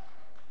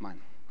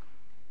 Mine.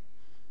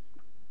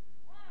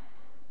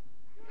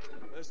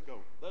 Let's go.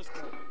 Let's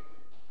go.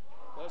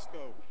 Let's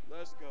go.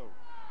 Let's go.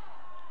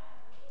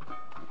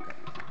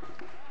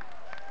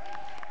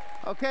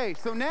 Okay,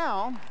 so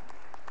now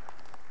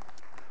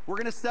we're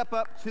going to step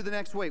up to the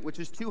next weight, which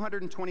is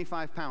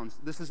 225 pounds.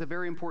 This is a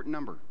very important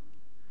number.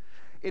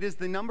 It is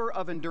the number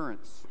of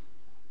endurance.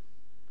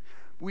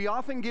 We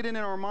often get in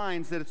our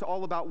minds that it's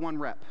all about one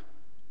rep.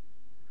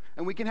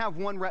 And we can have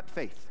one rep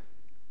faith.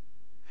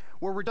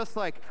 Where we're just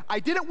like, I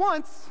did it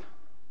once.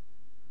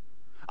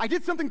 I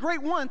did something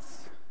great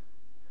once.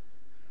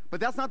 But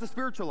that's not the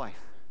spiritual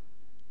life.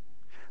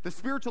 The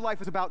spiritual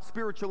life is about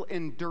spiritual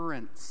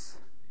endurance.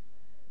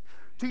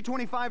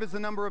 225 is the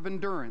number of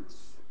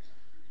endurance.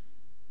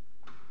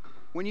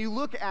 When you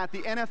look at the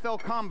NFL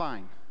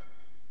Combine,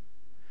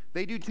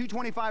 they do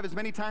 225 as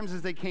many times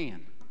as they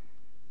can.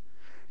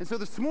 And so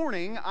this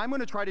morning, I'm going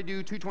to try to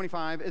do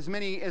 225 as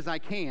many as I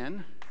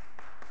can.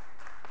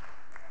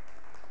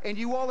 And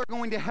you all are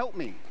going to help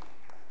me.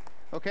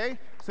 Okay?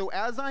 So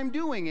as I'm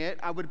doing it,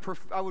 I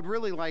would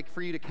really like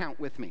for you to count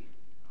with me.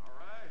 All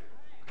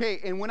right.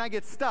 Okay, and when I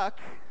get stuck,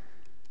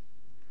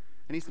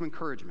 I need some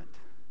encouragement.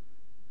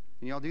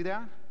 Can y'all do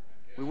that?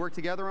 We work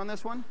together on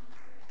this one?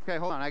 Okay,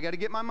 hold on. I got to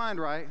get my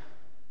mind right.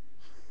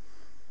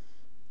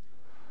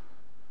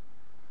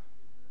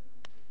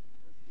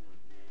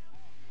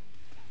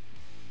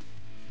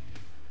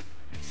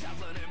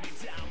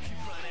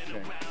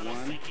 Okay,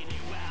 1,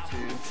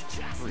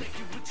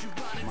 2,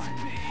 3.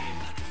 Mine.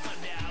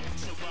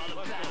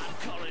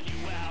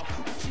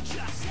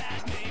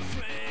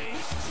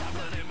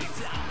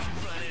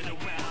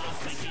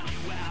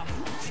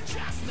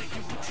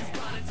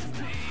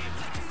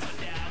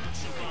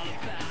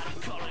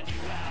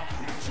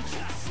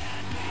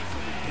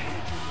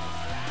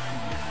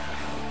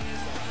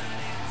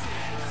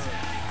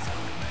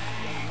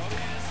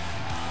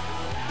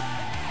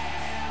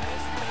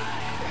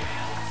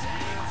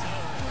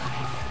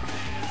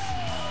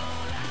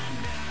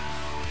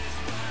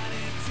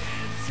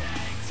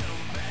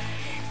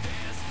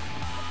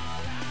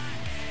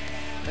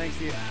 Thanks,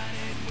 you.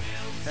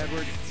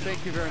 Edward,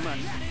 thank you very much.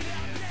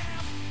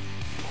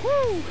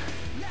 Woo!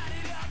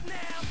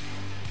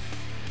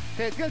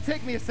 Okay, it's gonna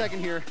take me a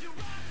second here.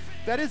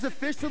 That is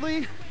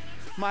officially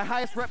my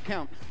highest rep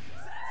count.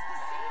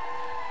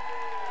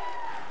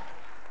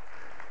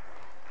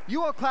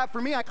 You all clap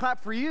for me, I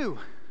clap for you.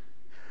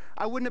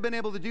 I wouldn't have been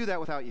able to do that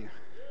without you.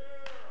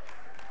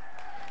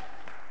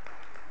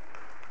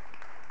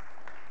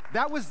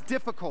 That was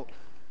difficult.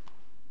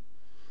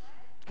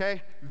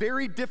 Okay,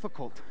 very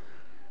difficult.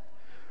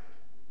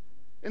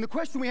 And the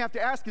question we have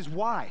to ask is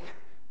why?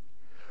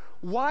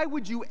 Why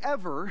would you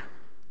ever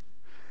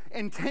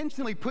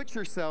intentionally put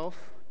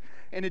yourself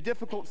in a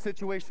difficult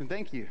situation?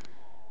 Thank you.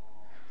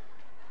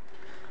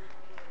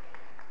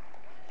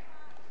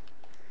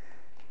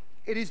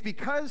 It is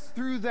because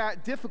through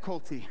that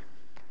difficulty,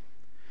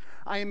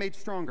 I am made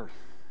stronger.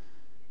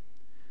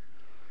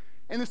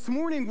 And this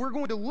morning, we're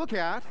going to look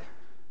at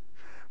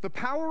the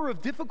power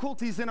of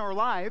difficulties in our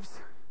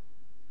lives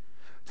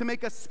to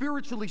make us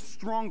spiritually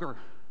stronger.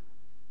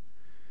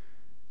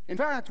 In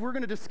fact, we're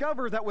going to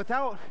discover that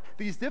without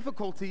these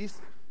difficulties,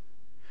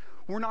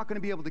 we're not going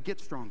to be able to get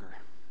stronger.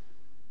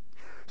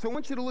 So I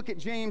want you to look at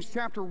James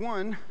chapter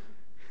 1,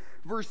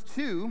 verse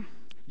 2.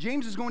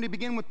 James is going to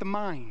begin with the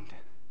mind.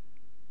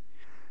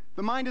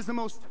 The mind is the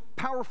most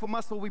powerful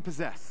muscle we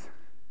possess.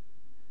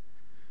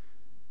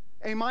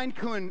 A mind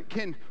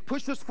can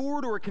push us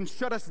forward or it can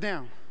shut us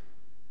down.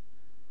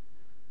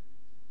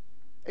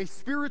 A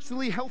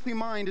spiritually healthy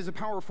mind is a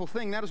powerful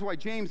thing. That is why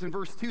James in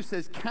verse 2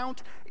 says,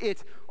 count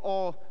it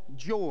all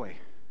joy.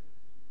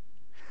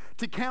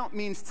 To count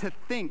means to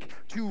think,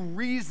 to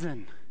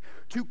reason,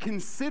 to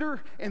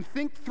consider and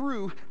think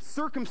through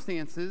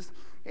circumstances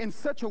in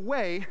such a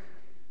way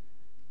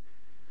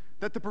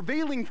that the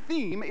prevailing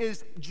theme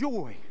is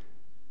joy.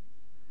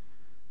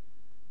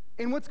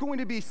 And what's going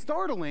to be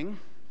startling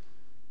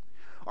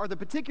are the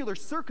particular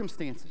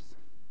circumstances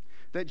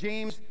that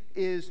James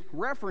is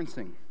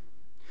referencing.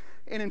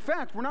 And in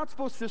fact, we're not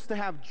supposed just to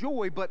have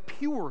joy, but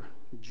pure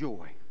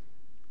joy.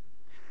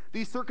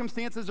 These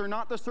circumstances are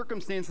not the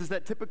circumstances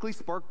that typically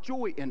spark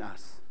joy in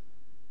us.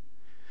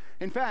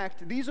 In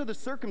fact, these are the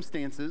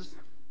circumstances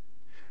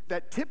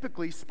that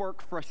typically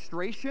spark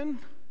frustration,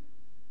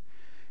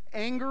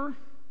 anger,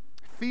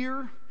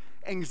 fear,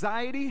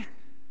 anxiety,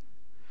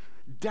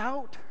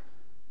 doubt.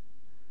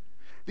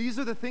 These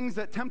are the things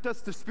that tempt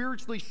us to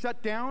spiritually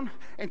shut down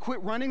and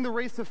quit running the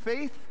race of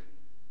faith.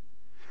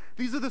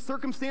 These are the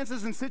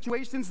circumstances and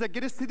situations that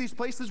get us to these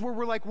places where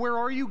we're like, where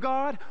are you,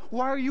 God?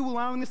 Why are you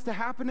allowing this to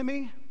happen to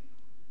me?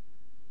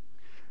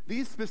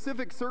 These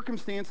specific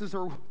circumstances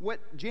are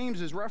what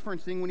James is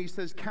referencing when he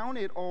says, count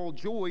it all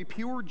joy,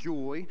 pure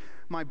joy,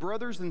 my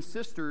brothers and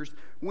sisters,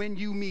 when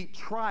you meet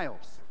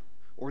trials,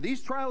 or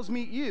these trials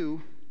meet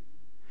you,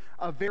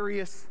 of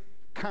various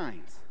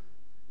kinds.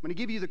 I'm going to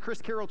give you the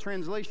Chris Carroll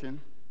translation.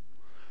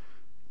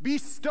 Be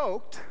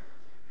stoked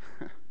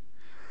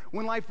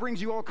when life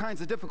brings you all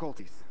kinds of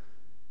difficulties.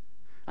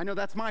 I know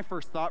that's my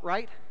first thought,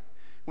 right?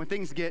 When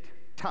things get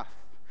tough.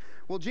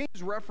 Well,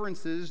 James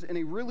references in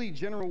a really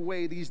general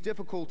way these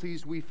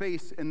difficulties we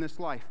face in this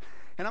life.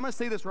 And I'm going to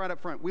say this right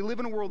up front. We live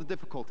in a world of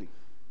difficulty.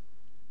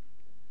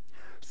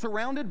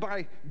 Surrounded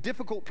by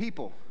difficult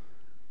people.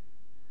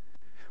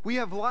 We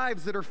have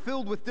lives that are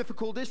filled with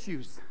difficult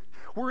issues.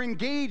 We're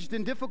engaged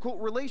in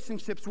difficult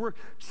relationships. We're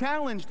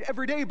challenged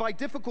every day by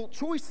difficult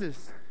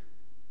choices.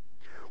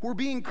 We're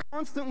being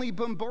constantly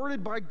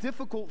bombarded by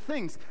difficult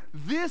things.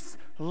 This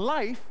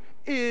life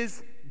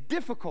is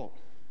difficult.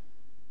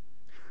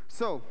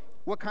 So,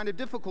 what kind of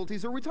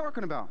difficulties are we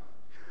talking about?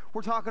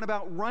 We're talking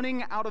about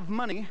running out of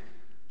money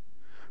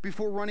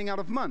before running out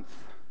of month.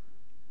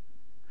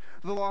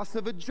 The loss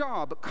of a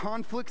job,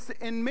 conflicts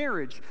in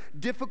marriage,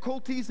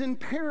 difficulties in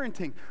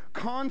parenting,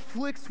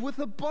 conflicts with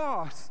a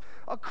boss,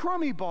 a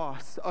crummy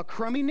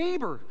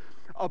neighbor,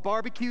 a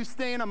barbecue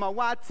stain on my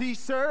white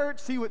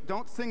t-shirt.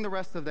 Don't sing the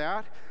rest of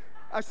that.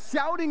 A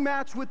shouting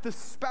match with the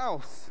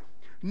spouse,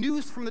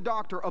 news from the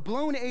doctor, a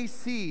blown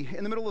AC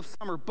in the middle of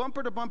summer,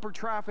 bumper-to-bumper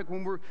traffic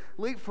when we're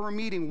late for a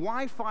meeting,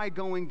 Wi-Fi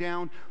going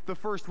down the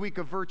first week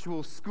of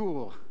virtual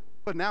school.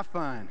 Wasn't that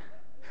fun?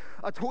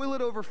 A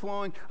toilet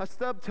overflowing, a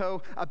stub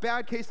toe, a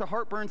bad case of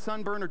heartburn,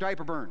 sunburn, or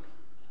diaper burn.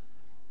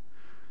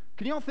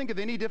 Can you all think of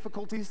any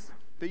difficulties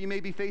that you may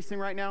be facing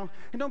right now?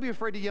 And don't be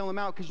afraid to yell them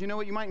out, because you know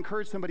what? You might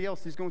encourage somebody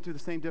else who's going through the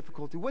same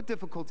difficulty. What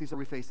difficulties are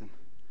we facing?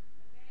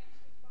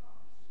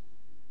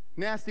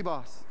 Nasty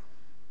boss.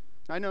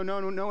 I know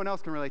no one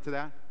else can relate to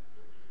that.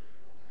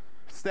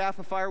 Staff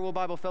of Firewheel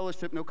Bible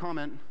Fellowship, no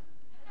comment.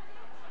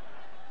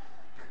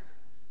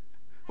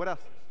 What else?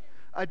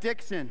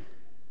 Addiction.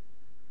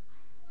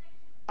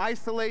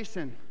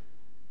 Isolation.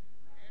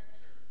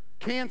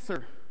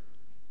 Cancer.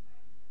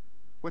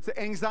 What's it?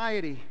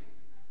 Anxiety.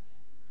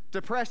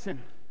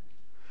 Depression.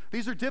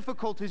 These are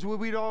difficulties. Would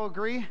we all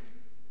agree?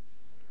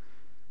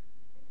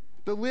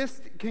 The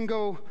list can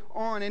go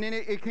on, and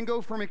it can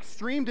go from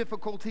extreme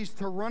difficulties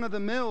to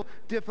run-of-the-mill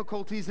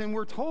difficulties, and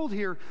we're told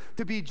here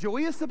to be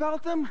joyous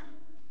about them.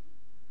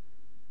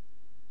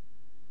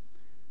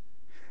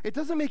 It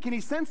doesn't make any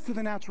sense to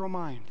the natural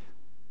mind.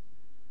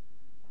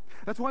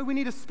 That's why we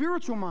need a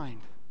spiritual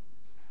mind.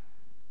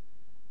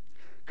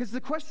 Because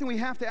the question we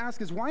have to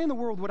ask is, why in the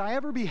world would I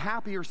ever be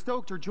happy or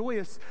stoked or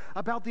joyous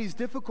about these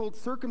difficult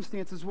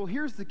circumstances? Well,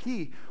 here's the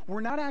key.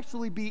 We're not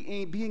actually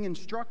being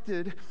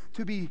instructed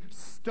to be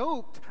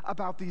stoked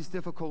about these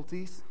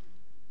difficulties,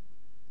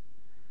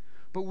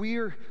 but we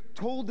are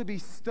told to be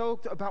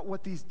stoked about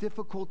what these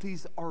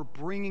difficulties are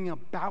bringing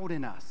about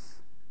in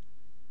us.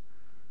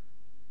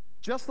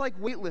 Just like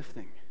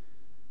weightlifting.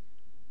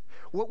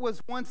 What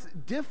was once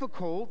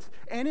difficult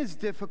and is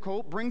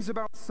difficult brings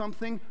about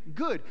something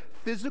good,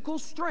 physical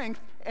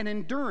strength and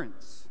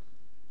endurance.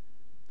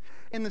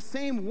 In the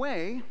same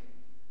way,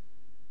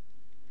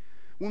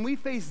 when we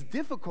face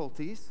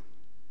difficulties,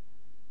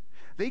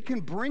 they can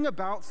bring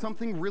about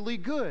something really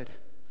good.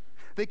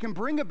 They can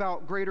bring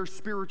about greater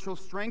spiritual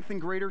strength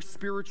and greater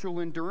spiritual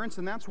endurance,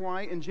 and that's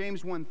why in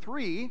James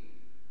 1:3,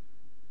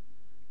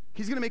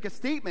 he's going to make a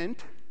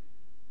statement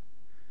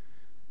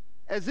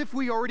as if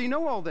we already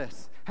know all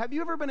this. Have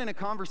you ever been in a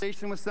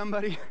conversation with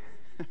somebody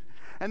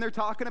and they're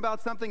talking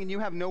about something and you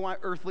have no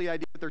earthly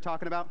idea what they're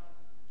talking about?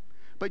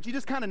 But you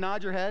just kind of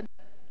nod your head?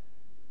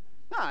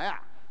 Yeah.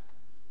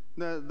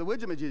 The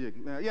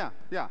widget,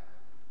 yeah.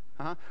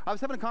 I was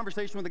having a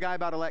conversation with a guy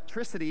about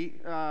electricity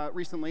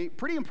recently.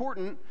 Pretty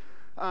important,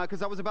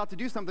 because I was about to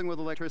do something with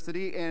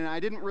electricity, and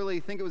I didn't really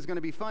think it was going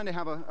to be fun to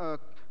have a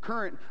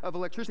current of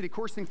electricity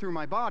coursing through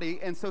my body.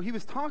 And so he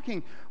was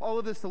talking all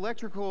of this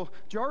electrical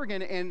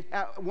jargon, and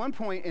at one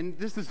point, and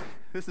this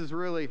is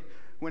really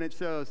when it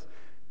shows,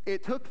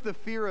 it took the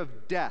fear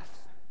of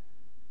death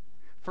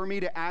for me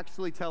to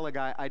actually tell a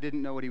guy I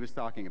didn't know what he was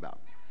talking about.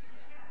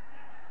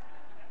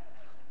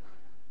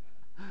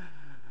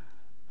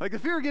 Like the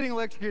fear of getting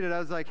electrocuted, I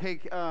was like, hey,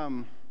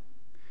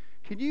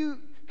 can you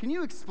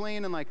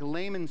explain in like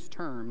layman's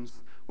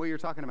terms what you're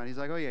talking about? He's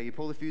like, oh yeah, you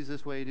pull the fuse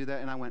this way, you do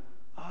that. And I went,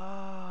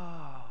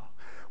 oh.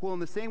 Well, in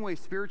the same way,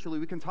 spiritually,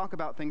 we can talk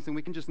about things and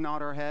we can just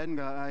nod our head and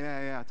go, oh,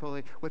 yeah,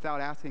 totally, without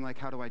asking, like,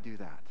 how do I do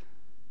that?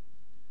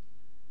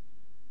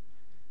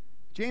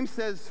 James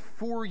says,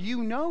 for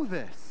you know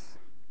this.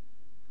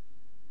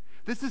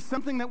 This is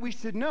something that we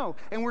should know.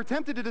 And we're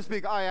tempted to just be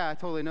like, oh yeah, I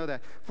totally know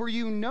that. For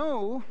you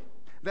know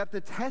that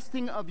the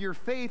testing of your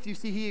faith, you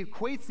see, he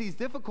equates these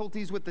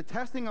difficulties with the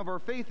testing of our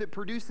faith. It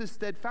produces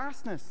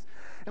steadfastness.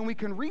 And we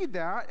can read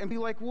that and be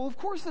like, well, of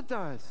course it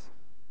does.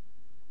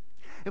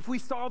 If we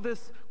saw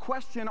this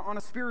question on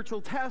a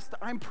spiritual test,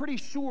 I'm pretty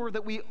sure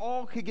that we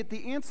all could get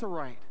the answer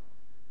right.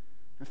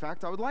 In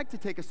fact, I would like to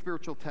take a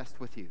spiritual test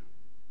with you,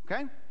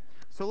 okay?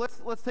 So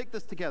let's take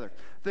this together.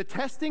 The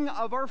testing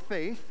of our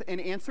faith, and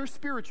answer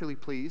spiritually,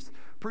 please,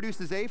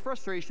 produces A,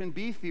 frustration,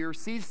 B, fear,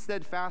 C,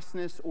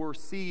 steadfastness, or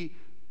C,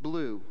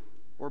 blue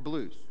or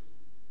blues.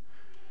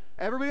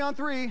 Everybody on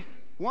 3.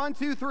 1,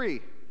 2,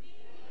 3.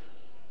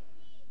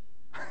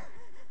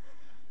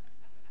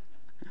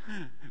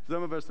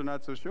 Some of us are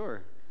not so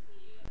sure.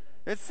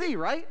 It's C,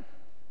 right?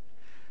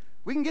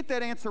 We can get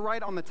that answer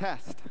right on the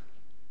test.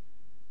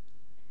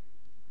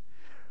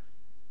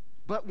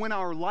 But when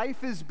our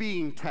life is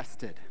being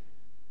tested,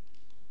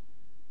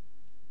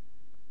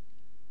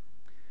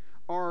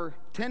 our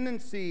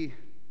tendency,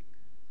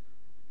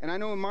 and I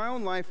know in my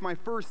own life, my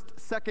first,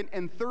 second,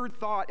 and third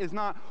thought is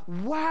not,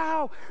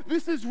 wow,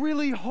 this is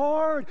really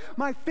hard.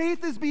 My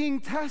faith is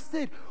being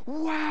tested.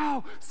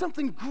 Wow,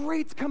 something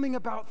great's coming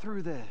about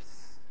through this.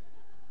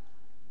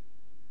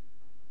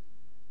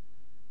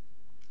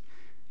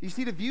 You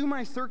see, to view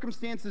my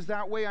circumstances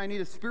that way, I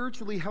need a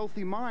spiritually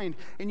healthy mind.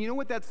 And you know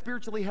what that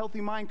spiritually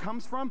healthy mind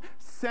comes from?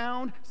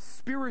 Sound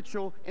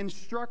spiritual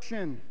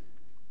instruction.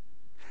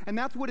 And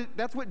that's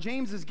what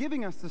James is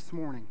giving us this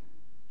morning.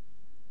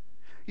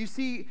 You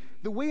see,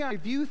 the way I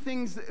view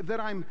things that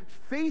I'm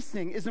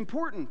facing is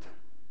important.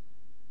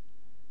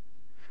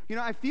 You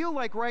know, I feel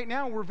like right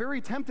now we're very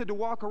tempted to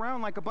walk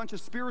around like a bunch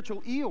of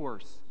spiritual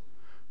Eeyores.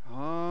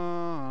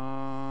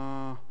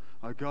 I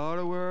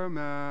gotta wear a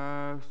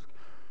mask.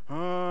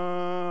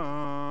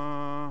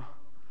 I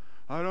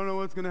don't know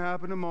what's going to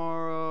happen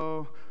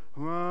tomorrow.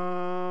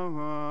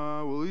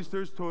 Well, at least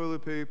there's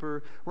toilet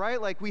paper. Right?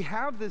 Like we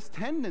have this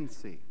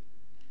tendency.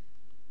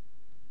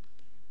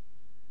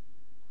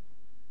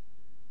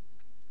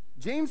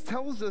 James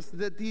tells us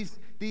that these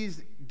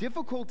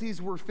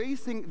difficulties we're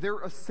facing,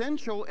 they're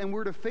essential, and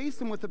we're to face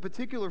them with a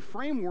particular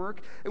framework,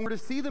 and we're to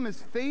see them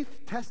as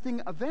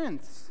faith-testing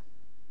events.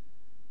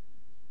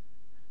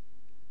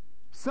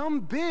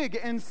 Some big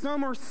and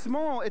some are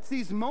small. It's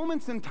these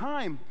moments in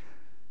time,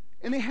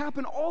 and they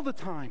happen all the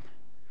time.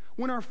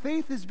 When our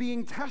faith is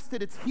being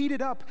tested, it's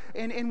heated up,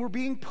 and we're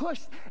being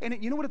pushed.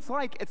 And you know what it's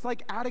like? It's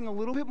like adding a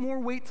little bit more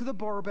weight to the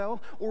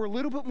barbell or a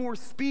little bit more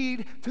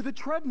speed to the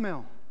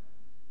treadmill.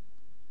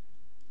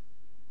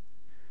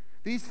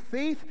 These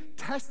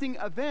faith-testing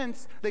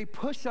events, they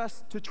push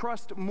us to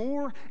trust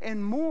more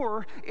and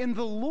more in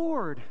the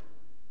Lord.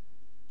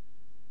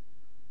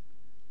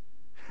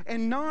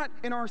 And not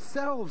in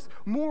ourselves,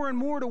 more and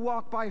more to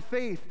walk by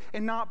faith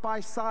and not by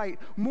sight,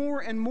 more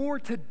and more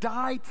to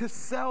die to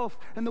self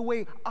and the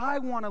way I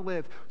want to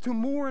live, to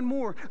more and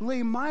more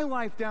lay my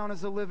life down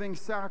as a living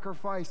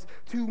sacrifice,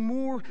 to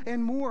more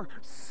and more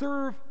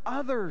serve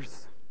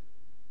others.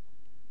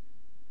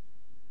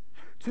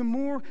 to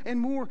more and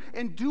more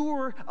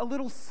endure a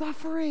little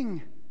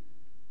suffering.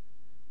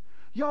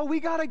 Y'all, we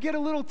got to get a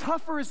little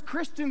tougher as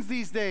Christians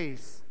these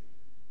days.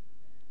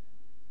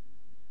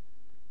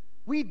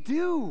 We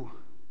do.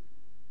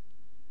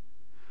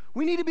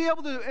 We need to be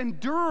able to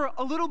endure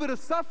a little bit of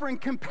suffering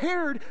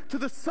compared to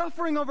the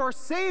suffering of our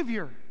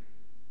Savior.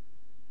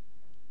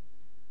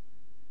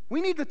 We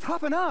need to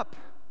toughen up.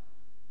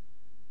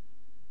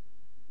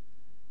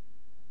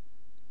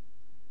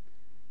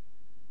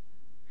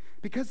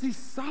 Because these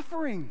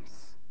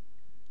sufferings,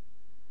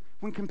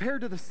 when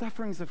compared to the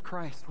sufferings of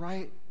Christ,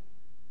 right?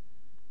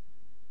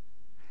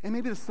 And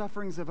maybe the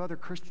sufferings of other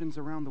Christians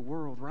around the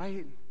world,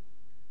 right?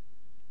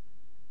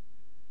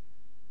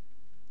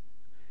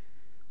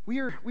 We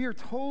are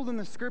told in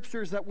the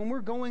scriptures that when we're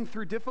going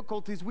through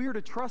difficulties, we are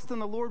to trust in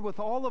the Lord with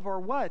all of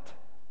our what?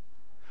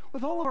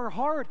 With all of our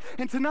heart,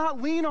 and to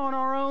not lean on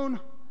our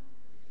own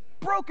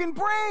broken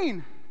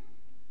brain.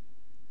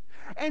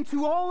 And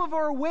to all of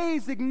our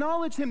ways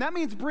acknowledge Him. That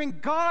means bring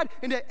God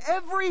into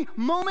every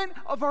moment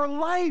of our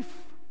life.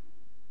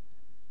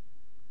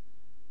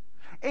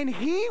 And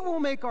He will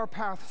make our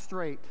path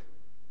straight.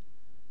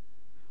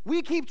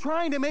 We keep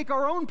trying to make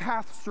our own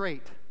path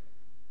straight.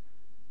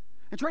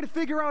 And try to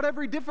figure out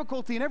every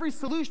difficulty and every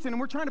solution. And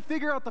we're trying to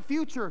figure out the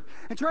future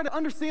and trying to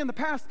understand the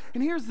past.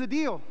 And here's the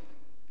deal.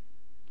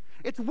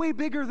 It's way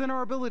bigger than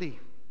our ability.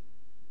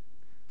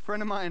 A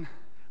friend of mine,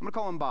 I'm going to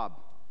call him Bob.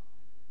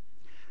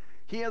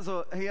 He has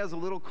a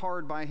little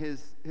card by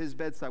his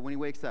bedside when he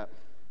wakes up.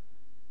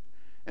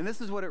 And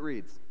this is what it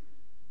reads.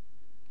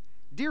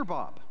 Dear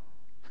Bob,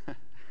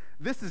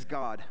 this is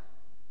God.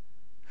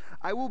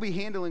 I will be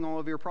handling all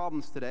of your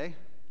problems today,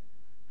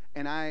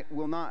 and I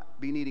will not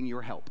be needing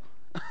your help.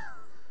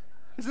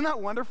 Isn't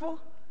that wonderful?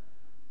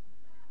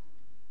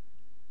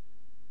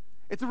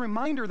 It's a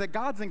reminder that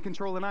God's in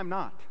control and I'm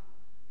not.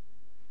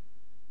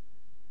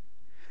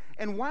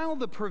 And while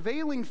the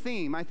prevailing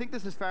theme, I think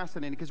this is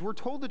fascinating because we're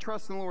told to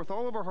trust in the Lord with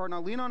all of our heart,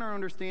 not lean on our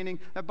understanding.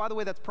 By the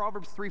way, that's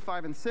Proverbs 3,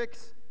 5, and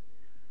 6.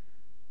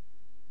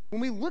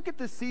 When we look at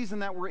this season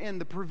that we're in,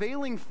 the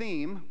prevailing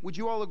theme, would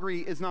you all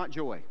agree, is not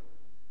joy?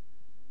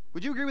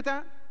 Would you agree with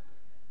that?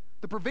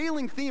 The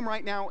prevailing theme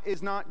right now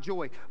is not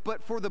joy.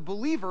 But for the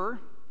believer,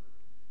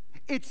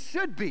 it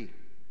should be.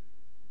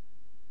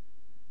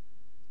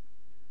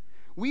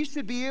 We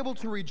should be able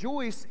to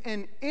rejoice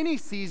in any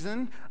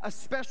season,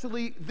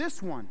 especially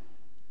this one.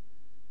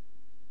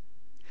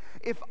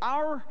 If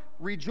our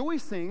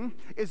rejoicing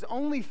is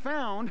only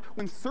found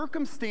when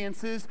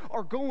circumstances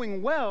are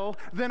going well,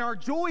 then our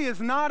joy is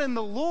not in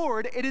the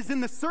Lord, it is in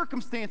the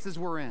circumstances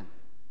we're in.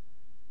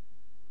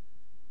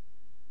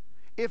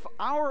 If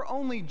our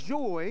only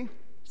joy,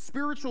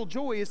 spiritual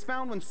joy, is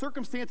found when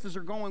circumstances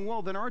are going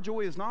well, then our joy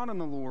is not in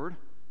the Lord,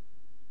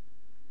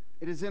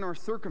 it is in our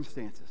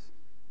circumstances.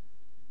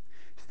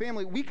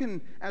 Family, we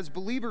can, as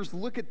believers,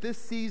 look at this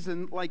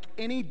season like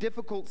any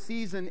difficult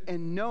season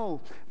and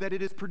know that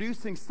it is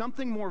producing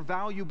something more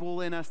valuable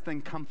in us than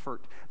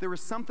comfort. There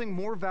is something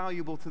more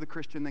valuable to the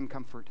Christian than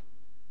comfort.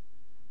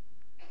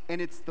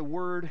 And it's the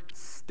word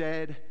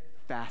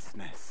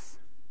steadfastness.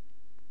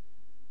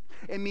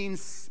 It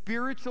means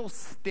spiritual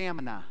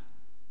stamina,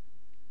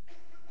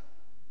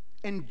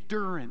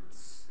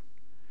 endurance.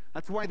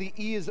 That's why the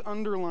E is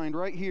underlined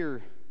right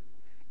here.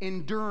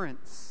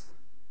 Endurance.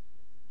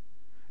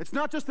 It's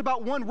not just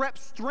about one rep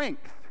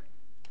strength.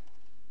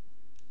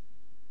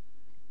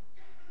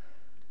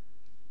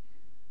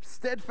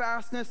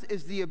 Steadfastness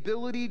is the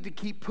ability to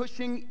keep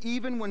pushing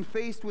even when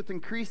faced with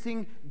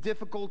increasing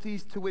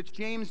difficulties, to which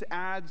James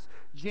adds,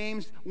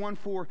 James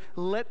 1:4,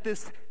 let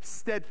this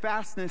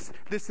steadfastness,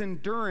 this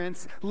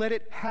endurance, let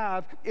it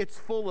have its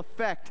full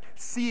effect.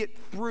 See it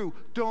through.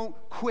 Don't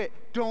quit.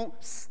 Don't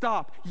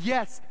stop.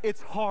 Yes,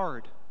 it's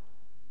hard.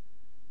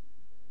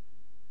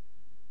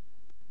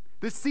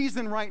 This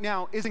season right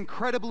now is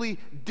incredibly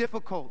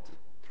difficult.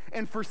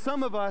 And for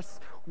some of us,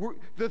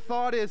 the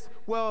thought is,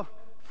 well,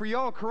 for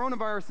y'all,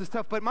 coronavirus is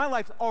tough, but my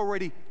life's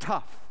already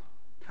tough.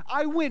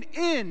 I went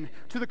in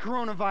to the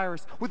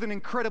coronavirus with an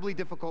incredibly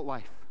difficult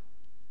life.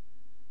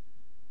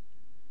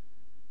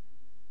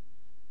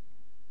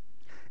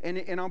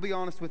 And I'll be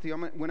honest with you,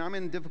 when I'm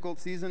in a difficult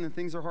season and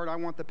things are hard, I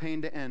want the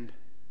pain to end.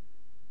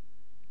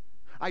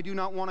 I do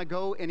not want to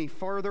go any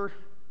farther.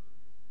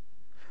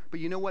 But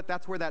you know what?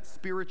 That's where that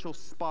spiritual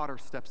spotter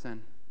steps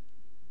in.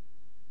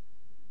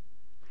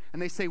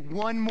 And they say,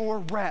 one more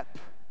rep.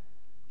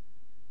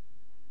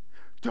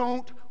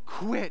 Don't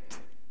quit.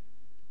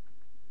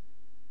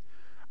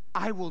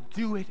 I will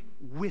do it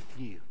with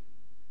you.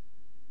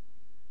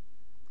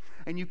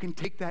 And you can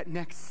take that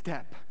next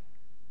step.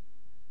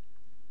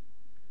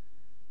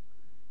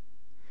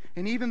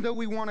 And even though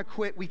we want to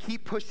quit, we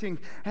keep pushing.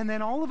 And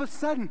then all of a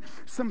sudden,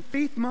 some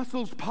faith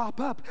muscles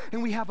pop up.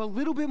 And we have a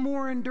little bit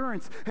more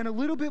endurance and a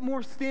little bit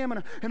more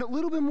stamina and a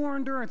little bit more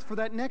endurance for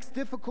that next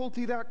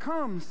difficulty that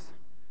comes.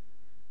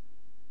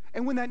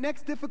 And when that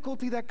next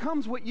difficulty that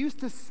comes, what used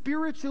to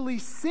spiritually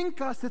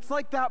sink us, it's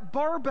like that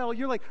barbell.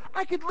 You're like,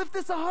 I could lift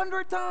this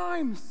 100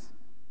 times.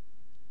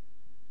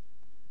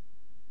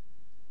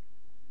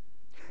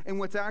 And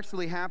what's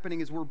actually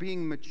happening is we're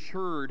being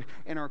matured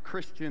in our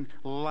Christian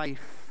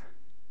life.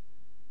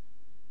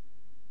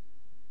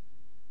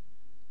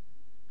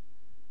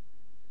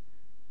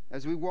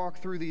 As we walk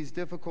through these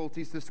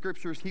difficulties, the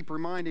scriptures keep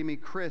reminding me,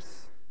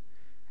 Chris,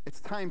 it's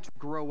time to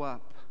grow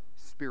up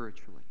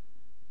spiritually.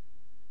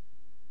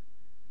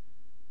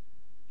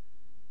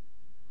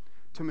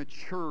 To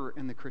mature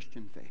in the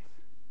Christian faith.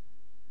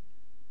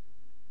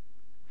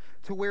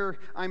 To where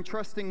I'm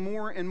trusting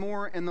more and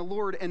more in the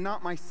Lord and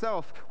not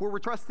myself. Where we're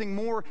trusting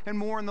more and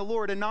more in the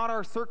Lord and not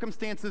our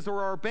circumstances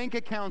or our bank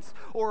accounts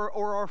or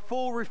our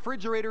full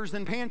refrigerators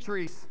and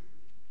pantries.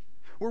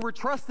 Where we're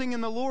trusting in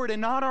the Lord and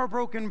not our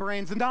broken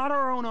brains and not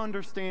our own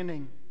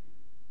understanding.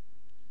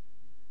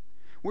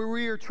 Where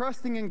we are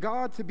trusting in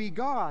God to be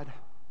God.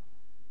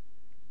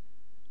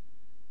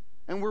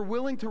 And we're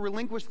willing to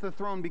relinquish the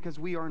throne because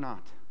we are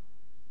not.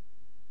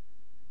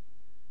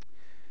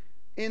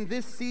 In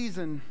this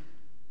season,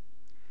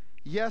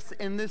 yes,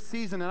 in this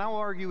season, and I will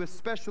argue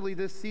especially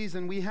this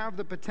season, we have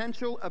the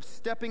potential of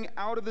stepping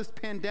out of this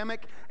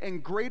pandemic in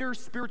greater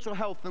spiritual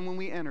health than when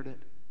we entered it.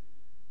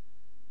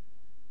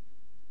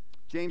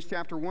 James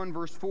chapter 1,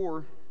 verse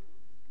 4.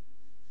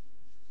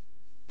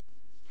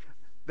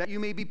 That you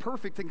may be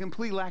perfect and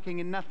complete, lacking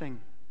in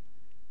nothing.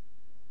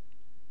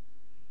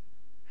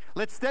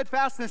 Let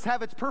steadfastness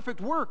have its perfect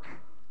work,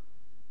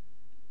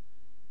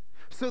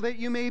 so that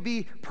you may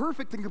be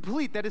perfect and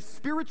complete, that is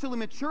spiritually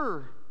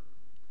mature.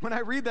 When I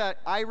read that,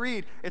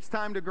 it's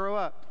time to grow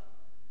up.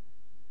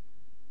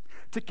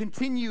 To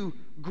continue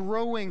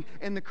growing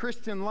in the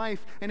Christian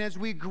life. And as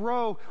we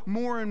grow,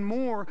 more and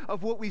more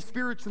of what we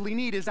spiritually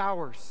need is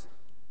ours.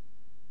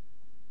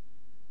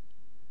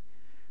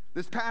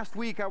 This past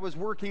week, I was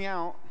working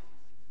out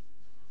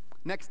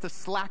next to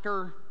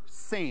Slacker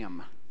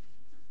Sam.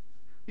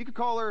 You could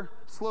call her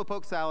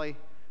Slowpoke Sally.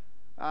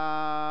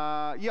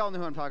 Y'all know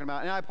who I'm talking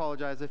about, and I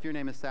apologize if your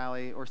name is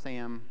Sally or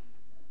Sam.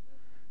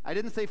 I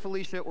didn't say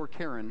Felicia or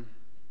Karen.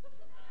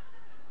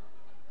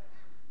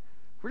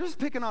 We're just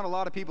picking on a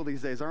lot of people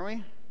these days, aren't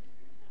we?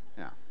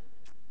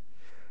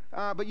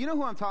 Yeah. But you know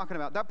who I'm talking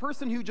about. That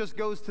person who just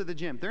goes to the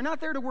gym. They're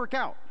not there to work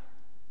out.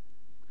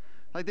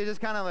 Like, they just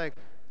kind of like,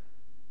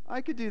 I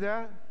could do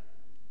that.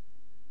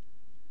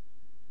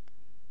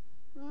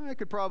 I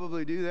could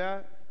probably do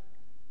that.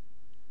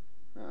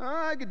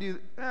 I could do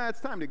that. It's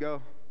time to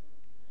go.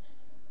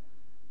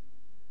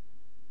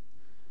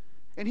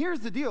 And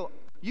here's the deal.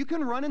 You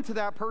can run into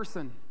that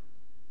person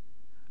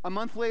a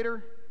month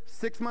later,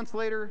 6 months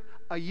later,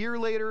 a year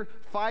later,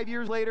 5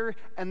 years later,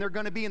 and they're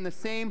going to be in the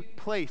same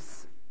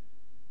place.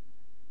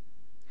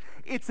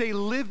 It's a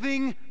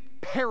living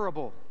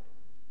parable.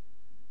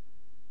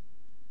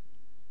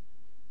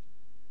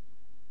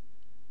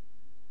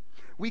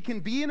 We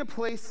can be in a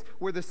place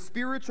where the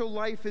spiritual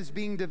life is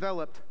being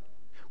developed.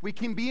 We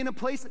can be in a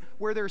place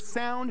where there's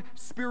sound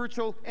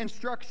spiritual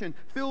instruction,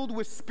 filled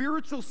with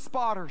spiritual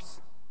spotters.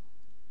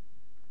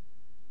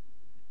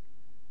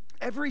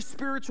 Every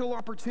spiritual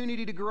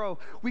opportunity to grow.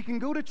 We can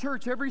go to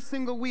church every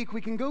single week.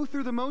 We can go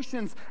through the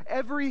motions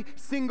every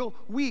single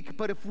week.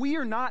 But if we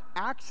are not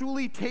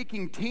actually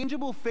taking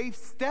tangible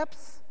faith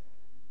steps,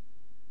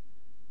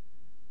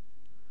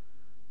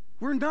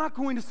 we're not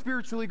going to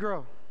spiritually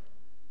grow.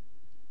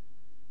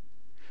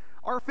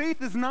 Our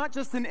faith is not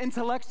just an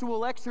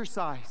intellectual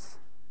exercise.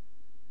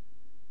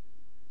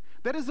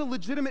 That is a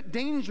legitimate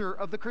danger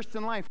of the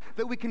Christian life,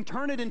 that we can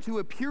turn it into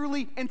a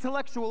purely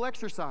intellectual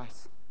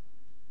exercise.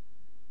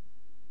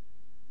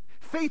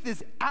 Faith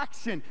is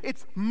action.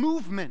 It's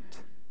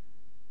movement.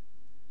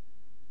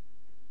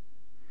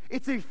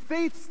 It's a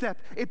faith step.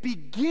 It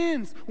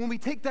begins when we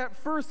take that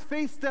first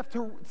faith step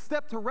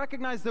to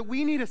recognize that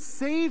we need a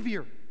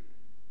Savior.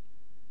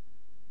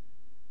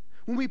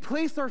 When we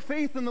place our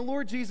faith in the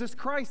Lord Jesus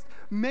Christ,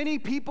 many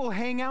people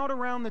hang out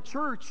around the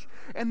church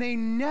and they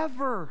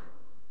never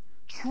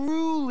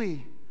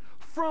truly,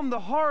 from the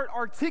heart,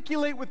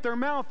 articulate with their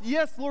mouth,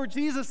 yes, Lord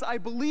Jesus, I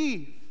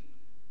believe.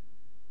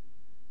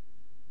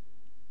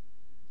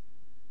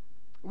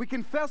 We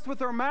confess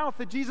with our mouth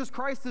that Jesus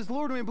Christ is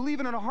Lord, and we believe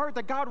in our heart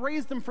that God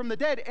raised him from the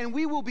dead, and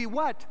we will be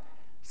what?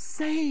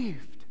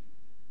 Saved.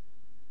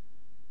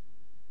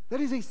 That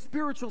is a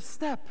spiritual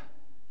step.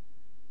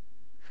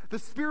 The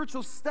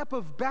spiritual step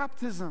of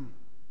baptism.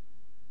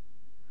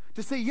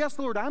 To say, yes,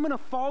 Lord, I'm going to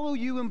follow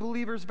you in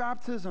believer's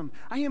baptism.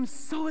 I am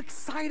so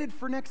excited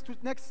for next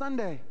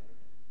Sunday.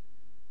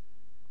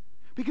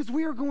 Because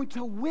we are going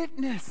to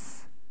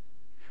witness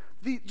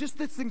just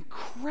this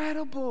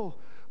incredible,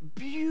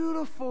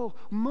 beautiful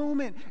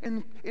moment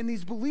in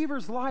these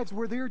believers' lives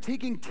where they're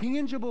taking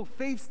tangible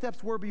faith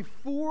steps, where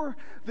before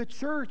the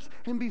church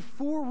and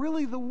before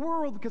really the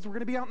world, because we're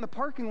going to be out in the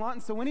parking lot,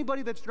 and so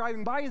anybody that's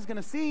driving by is going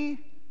to see.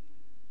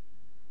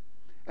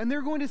 And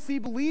they're going to see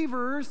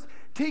believers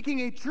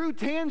taking a true,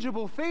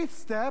 tangible faith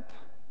step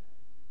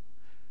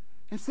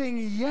and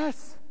saying,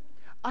 yes,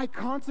 I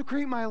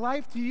consecrate my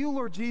life to you,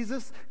 Lord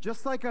Jesus,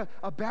 just like a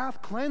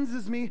bath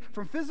cleanses me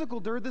from physical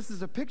dirt. This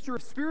is a picture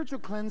of spiritual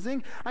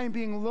cleansing. I am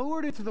being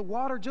lowered into the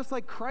water just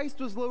like Christ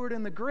was lowered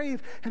in the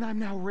grave, and I'm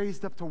now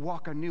raised up to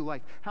walk a new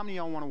life. How many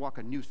of y'all want to walk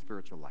a new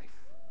spiritual life?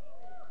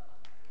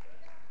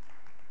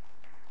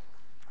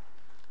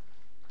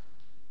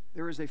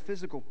 There is a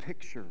physical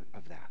picture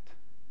of that.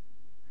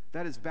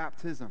 That is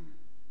baptism.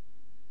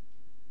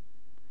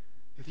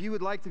 If you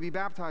would like to be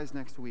baptized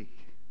next week,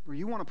 or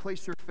you want to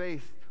place your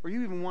faith, or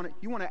you want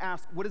to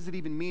ask, what does it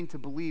even mean to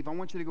believe? I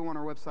want you to go on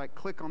our website,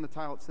 click on the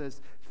tile. It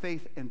says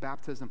faith and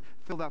baptism.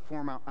 Fill that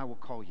form out. I will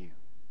call you.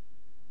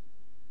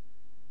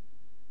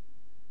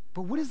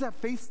 But what is that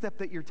faith step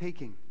that you're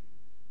taking?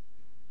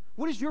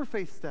 What is your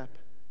faith step?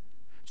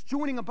 It's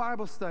joining a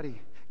Bible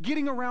study,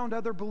 getting around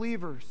other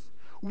believers,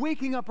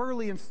 waking up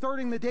early and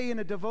starting the day in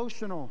a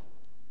devotional,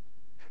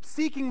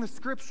 seeking the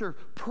scripture,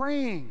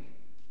 praying.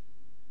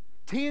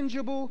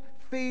 Tangible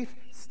faith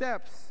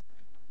steps.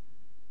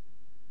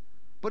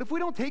 But if we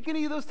don't take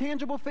any of those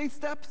tangible faith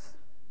steps,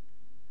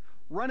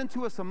 run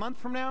into us a month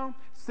from now,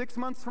 6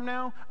 months from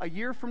now, a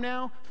year from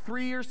now,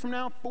 3 years from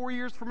now, 4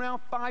 years from now,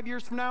 5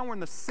 years from now, we're in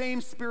the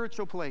same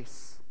spiritual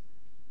place.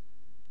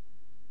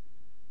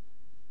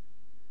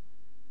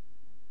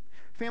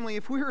 Family,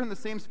 if we were in the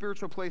same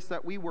spiritual place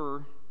that we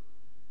were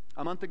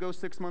a month ago,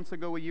 6 months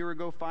ago, a year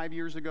ago, 5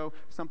 years ago,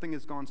 something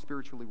has gone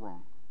spiritually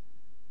wrong.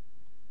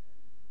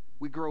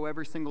 We grow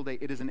every single day.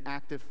 It is an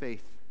active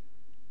faith.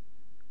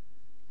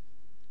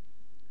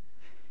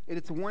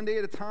 It's one day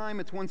at a time.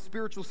 It's one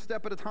spiritual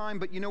step at a time.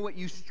 But you know what?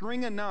 You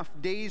string enough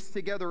days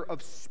together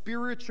of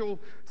spiritual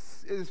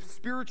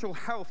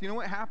health. You know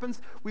what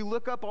happens? We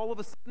look up all of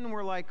a sudden and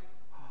we're like,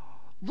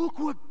 look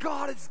what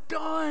God has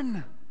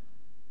done.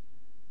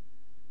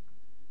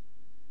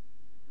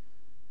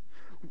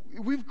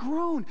 We've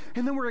grown.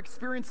 And then we're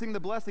experiencing the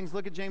blessings.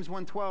 Look at James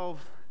 1:12.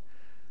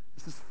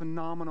 This is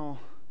phenomenal.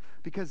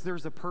 Because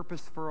there's a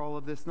purpose for all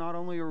of this. Not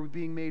only are we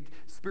being made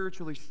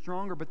spiritually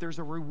stronger, but there's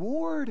a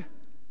reward.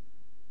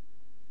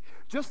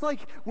 Just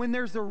like when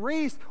there's a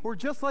race, or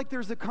just like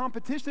there's a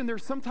competition,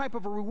 there's some type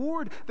of a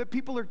reward that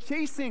people are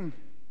chasing.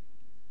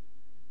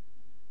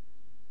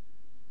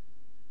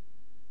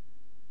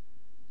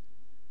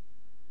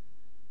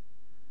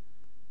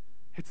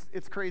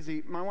 It's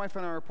crazy. My wife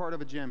and I are part of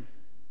a gym.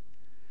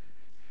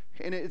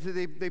 And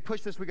they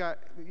push this. We got,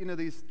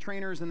 these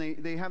trainers, and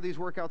they have these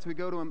workouts. We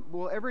go to them.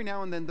 Well, every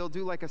now and then they'll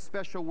do like a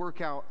special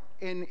workout,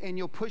 and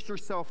you'll push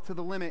yourself to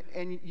the limit,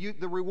 and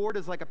the reward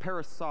is like a pair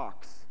of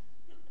socks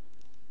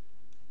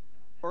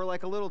or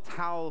like a little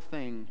towel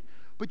thing.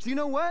 But you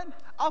know what?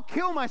 I'll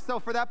kill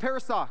myself for that pair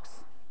of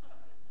socks.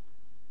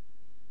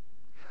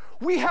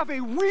 We have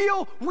a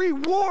real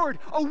reward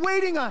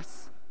awaiting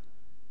us.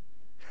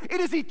 It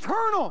is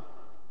eternal.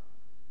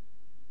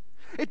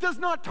 It does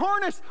not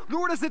tarnish,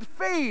 nor does it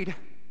fade.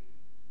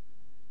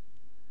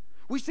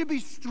 We should be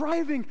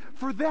striving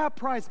for that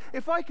prize.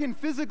 If I can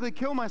physically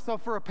kill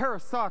myself for a pair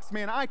of socks,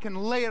 man, I can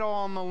lay it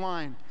all on the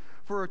line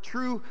for a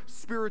true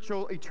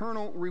spiritual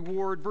eternal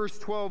reward. Verse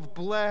 12,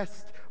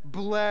 blessed,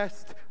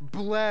 blessed,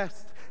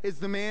 blessed is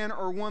the man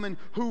or woman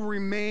who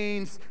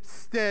remains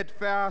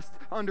steadfast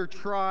under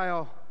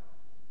trial.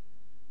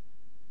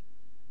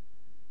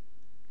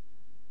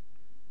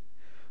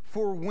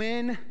 For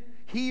when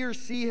he or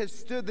she has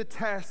stood the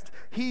test,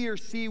 he or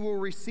she will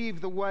receive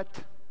the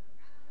what?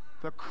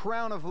 The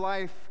crown of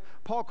life.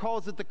 Paul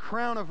calls it the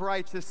crown of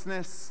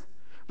righteousness.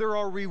 There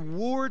are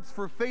rewards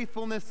for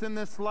faithfulness in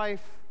this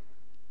life.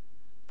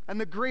 And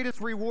the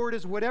greatest reward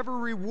is whatever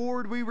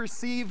reward we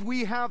receive,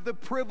 we have the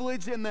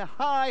privilege and the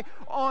high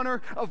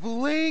honor of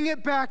laying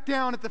it back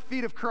down at the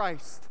feet of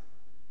Christ.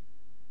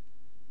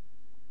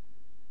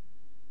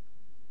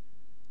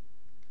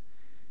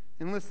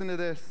 And listen to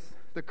this.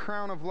 The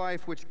crown of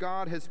life which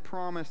God has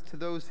promised to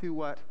those who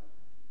what?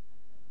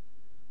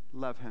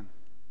 Love him.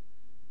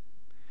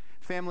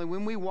 Family,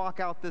 when we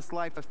walk out this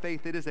life of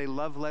faith, it is a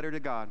love letter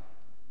to God.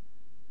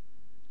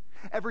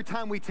 Every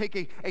time we take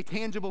a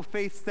tangible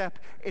faith step,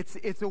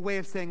 it's a way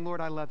of saying,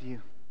 Lord, I love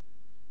you.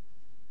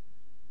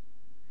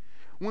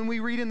 When we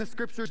read in the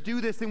scriptures,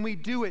 do this, and we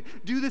do it.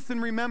 Do this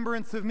in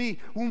remembrance of me.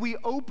 When we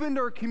opened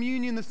our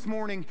communion this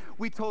morning,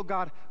 we told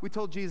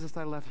Jesus,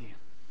 I love you.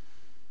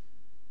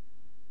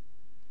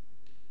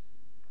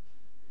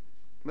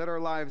 Let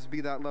our lives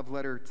be that love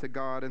letter to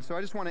God. And so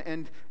I just want to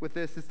end with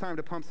this. It's time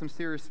to pump some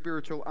serious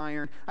spiritual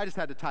iron. I just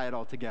had to tie it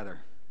all together.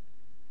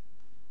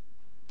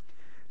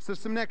 So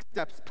some next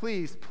steps.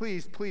 Please,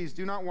 please, please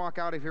do not walk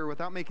out of here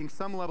without making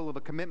some level of a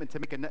commitment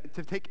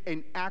to take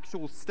an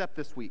actual step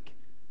this week.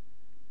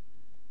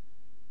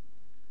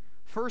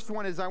 First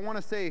one is I want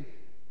to say,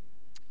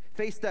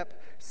 faith step,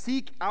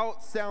 seek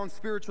out sound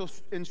spiritual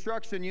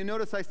instruction. You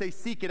notice I say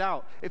seek it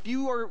out. If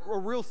you are a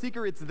real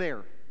seeker, it's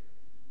there.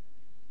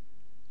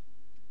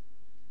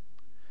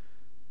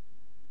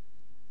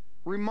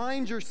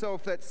 Remind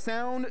yourself that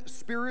sound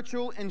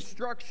spiritual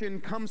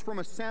instruction comes from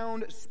a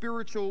sound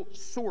spiritual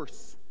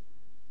source.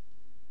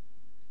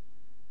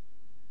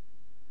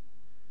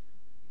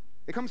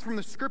 It comes from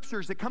the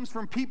scriptures. It comes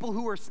from people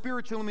who are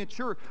spiritually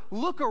mature.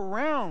 Look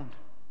around.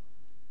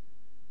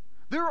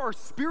 There are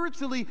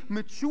spiritually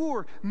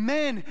mature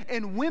men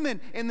and women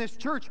in this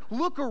church.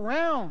 Look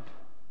around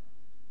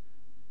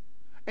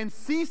and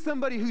see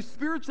somebody who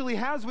spiritually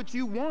has what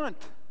you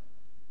want.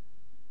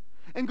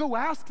 And go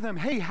ask them,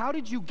 hey, how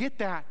did you get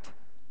that?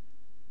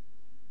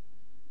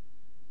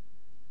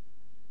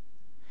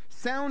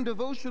 Sound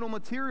devotional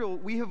material.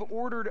 We have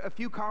ordered a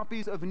few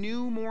copies of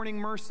New Morning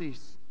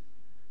Mercies.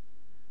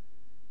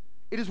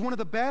 It is one of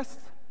the best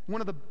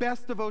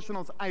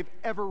devotionals I've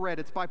ever read.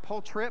 It's by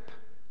Paul Tripp.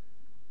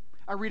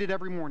 I read it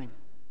every morning.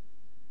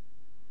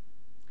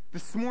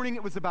 This morning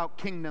it was about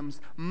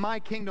kingdoms, my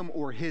kingdom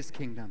or his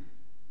kingdom.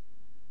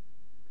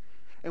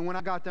 And when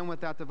I got done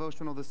with that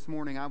devotional this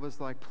morning, I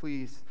was like,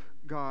 please,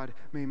 God,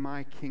 may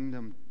my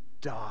kingdom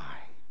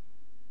die.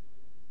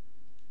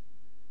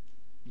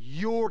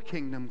 Your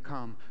kingdom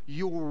come,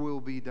 your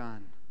will be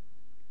done.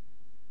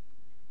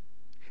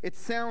 It's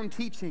sound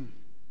teaching.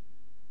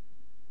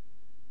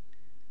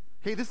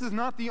 Okay, this is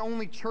not the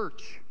only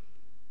church.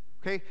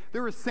 Okay,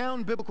 there is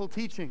sound biblical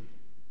teaching.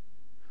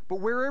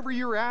 But wherever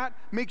you're at,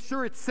 make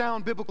sure it's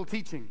sound biblical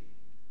teaching.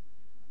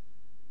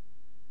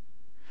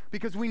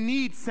 Because we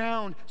need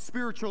sound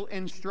spiritual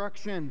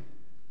instruction.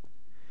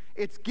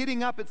 It's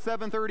getting up at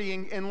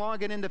 7:30 and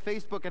logging into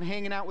Facebook and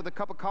hanging out with a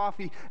cup of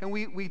coffee, and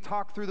we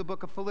talk through the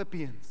book of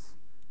Philippians.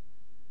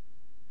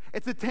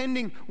 It's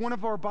attending one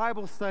of our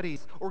Bible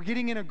studies or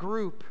getting in a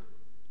group.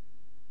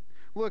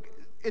 Look,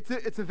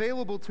 it's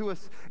available to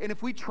us, and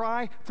if we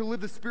try to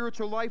live the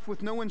spiritual life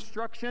with no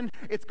instruction,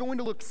 it's going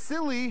to look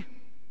silly,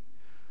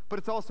 but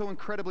it's also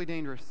incredibly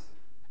dangerous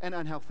and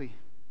unhealthy.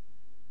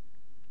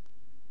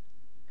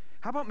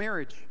 How about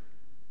marriage?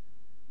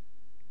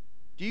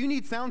 Do you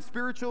need sound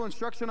spiritual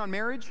instruction on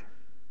marriage?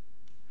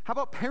 How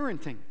about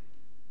parenting?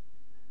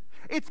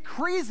 It's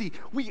crazy.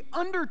 We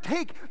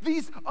undertake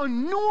these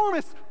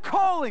enormous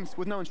callings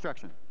with no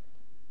instruction.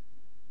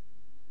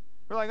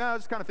 We're like, I'll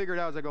just kind of figure it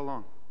out as I go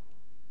along.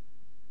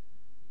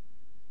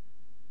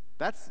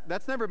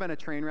 That's never been a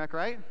train wreck,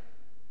 right?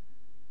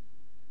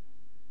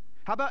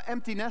 How about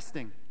empty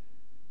nesting?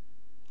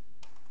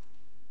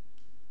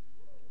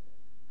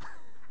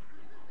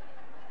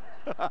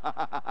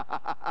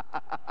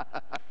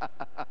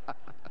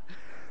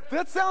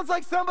 That sounds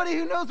like somebody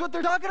who knows what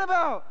they're talking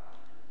about.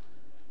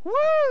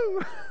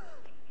 Woo!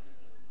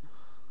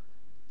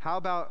 How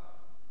about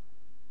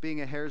being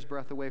a hair's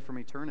breadth away from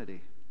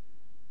eternity?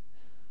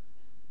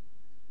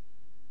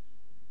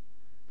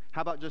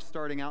 How about just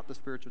starting out the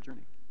spiritual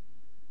journey?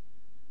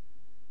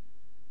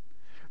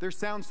 There's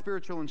sound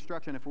spiritual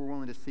instruction if we're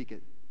willing to seek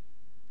it.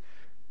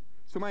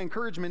 So my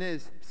encouragement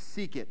is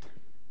seek it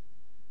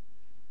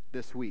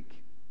this week.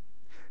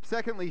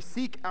 Secondly,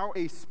 seek out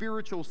a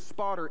spiritual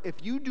spotter.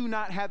 If you do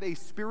not have a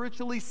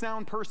spiritually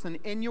sound person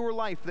in your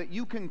life that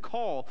you can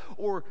call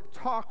or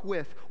talk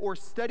with or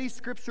study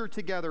scripture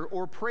together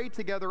or pray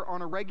together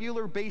on a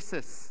regular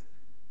basis,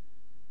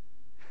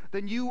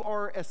 then you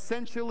are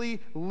essentially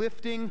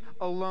lifting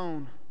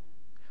alone.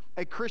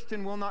 A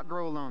Christian will not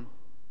grow alone.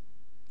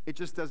 It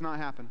just does not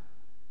happen.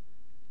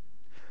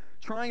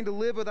 Trying to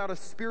live without a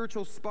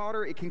spiritual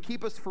spotter, it can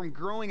keep us from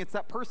growing. It's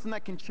that person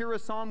that can cheer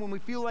us on when we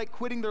feel like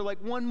quitting. They're like,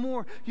 one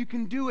more, you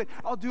can do it.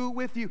 I'll do it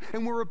with you.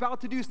 And we're about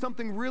to do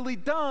something really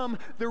dumb.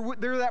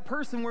 They're that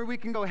person where we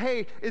can go,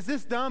 hey, is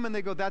this dumb? And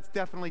they go, that's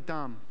definitely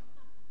dumb.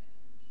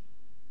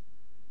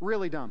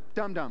 Really dumb.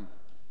 Dumb.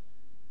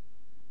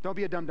 Don't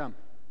be a dumb.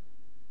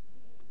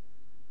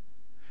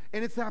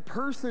 And it's that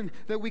person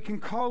that we can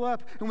call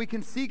up and we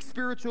can seek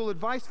spiritual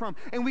advice from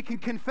and we can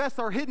confess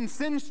our hidden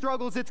sin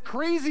struggles. It's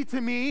crazy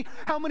to me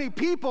how many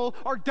people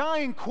are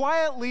dying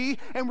quietly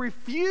and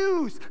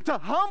refuse to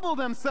humble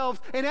themselves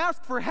and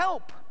ask for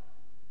help.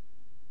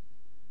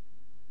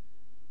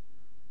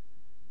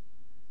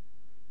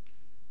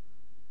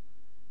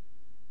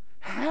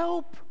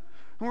 Help!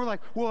 And we're like,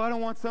 well, I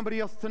don't want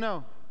somebody else to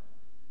know.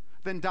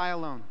 Then die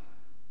alone.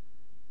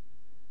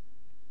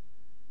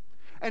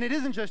 And it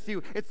isn't just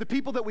you, it's the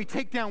people that we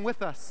take down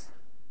with us.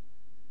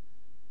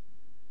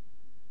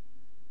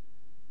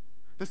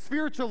 The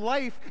spiritual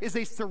life is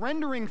a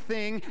surrendering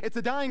thing, it's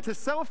a dying to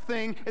self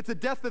thing, it's a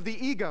death of the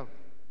ego.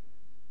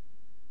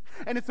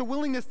 And it's a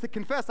willingness to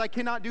confess, I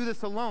cannot do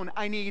this alone,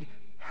 I need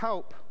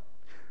help.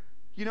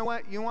 You know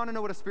what? You want to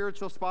know what a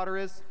spiritual spotter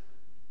is?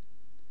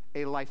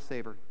 A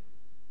lifesaver.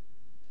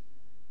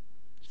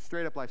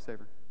 Straight up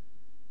lifesaver.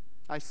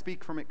 I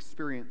speak from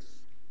experience.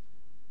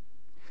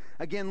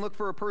 Again, look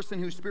for a person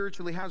who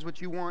spiritually has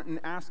what you want and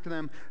ask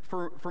them.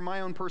 For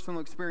my own personal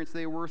experience,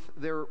 they are worth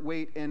their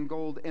weight in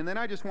gold. And then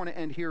I just want to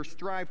end here.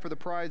 Strive for the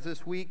prize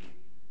this week.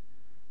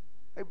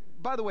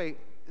 By the way,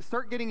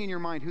 start getting in your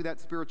mind who that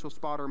spiritual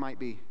spotter might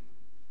be.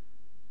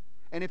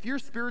 And if you're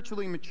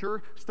spiritually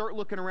mature, start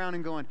looking around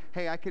and going,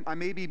 hey, I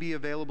maybe be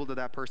available to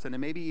that person, and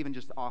maybe even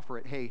just offer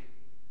it. Hey,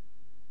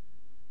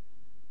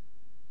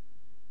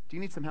 do you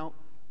need some help?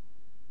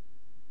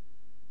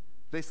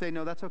 They say,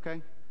 no, that's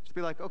okay. Just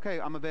be like, okay,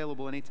 I'm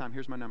available anytime.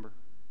 Here's my number.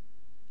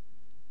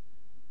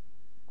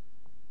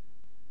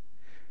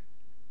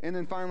 And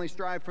then finally,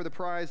 strive for the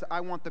prize.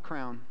 I want the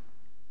crown.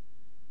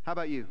 How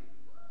about you?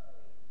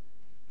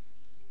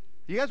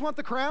 You guys want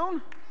the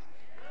crown?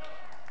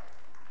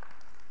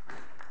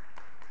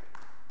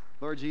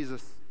 Lord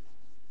Jesus,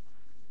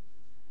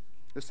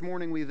 this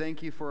morning we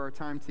thank you for our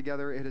time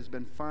together. It has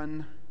been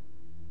fun.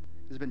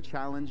 It has been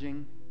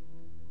challenging.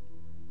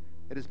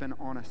 It has been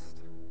honest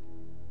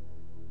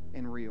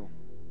and real.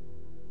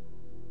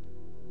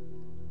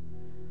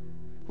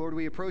 Lord,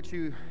 we approach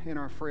you in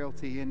our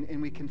frailty,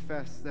 and we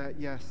confess that,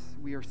 yes,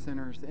 we are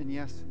sinners, and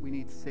yes, we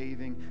need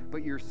saving,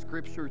 but your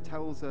scripture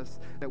tells us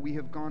that we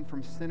have gone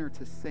from sinner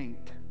to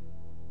saint,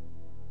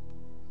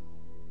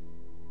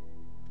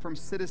 from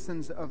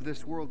citizens of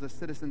this world to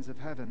citizens of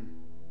heaven.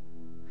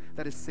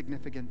 That is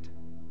significant.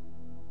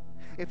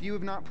 If you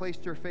have not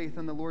placed your faith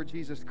in the Lord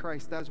Jesus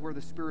Christ, that is where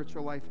the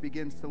spiritual life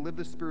begins. To live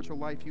the spiritual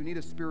life, you need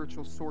a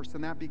spiritual source,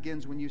 and that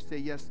begins when you say,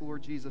 yes,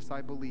 Lord Jesus,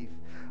 I believe.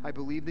 I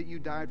believe that you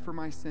died for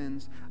my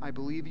sins. I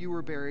believe you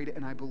were buried,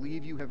 and I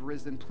believe you have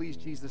risen. Please,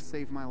 Jesus,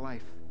 save my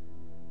life.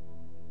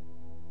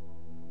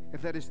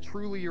 If that is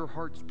truly your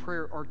heart's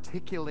prayer,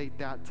 articulate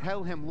that.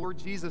 Tell him, Lord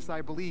Jesus,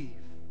 I believe.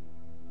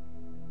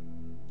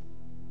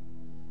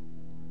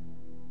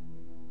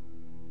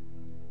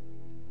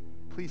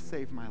 Please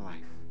save my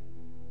life.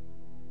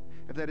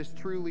 If that is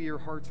truly your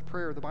heart's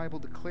prayer, the Bible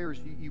declares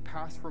you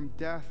pass from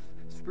death,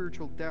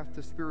 spiritual death,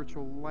 to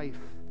spiritual life.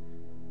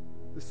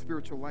 The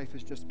spiritual life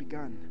has just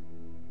begun.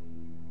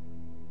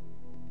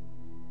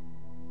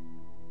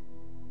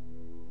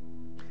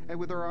 And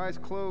with our eyes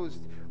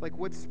closed, like,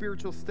 what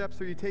spiritual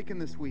steps are you taking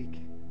this week?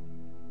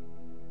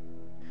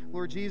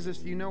 Lord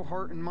Jesus, you know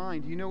heart and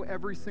mind. You know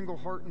every single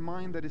heart and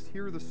mind that is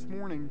here this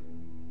morning.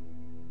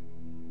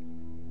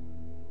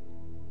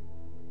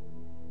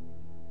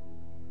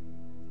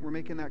 We're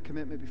making that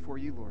commitment before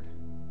you, Lord.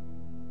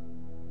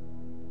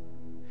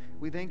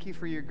 We thank you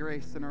for your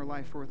grace in our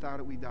life, for without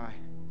it we die.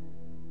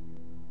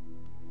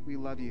 We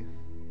love you.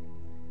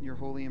 In your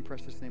holy and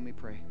precious name we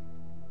pray.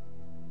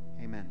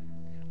 Amen.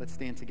 Let's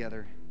stand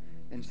together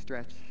and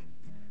stretch.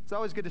 It's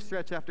always good to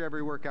stretch after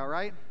every workout,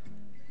 right?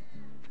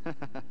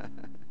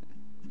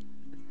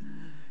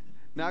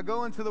 Now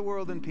go into the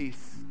world in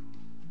peace.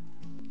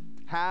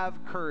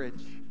 Have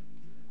courage.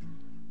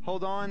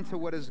 Hold on to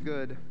what is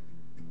good.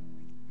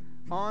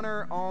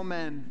 Honor all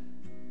men.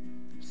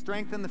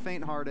 Strengthen the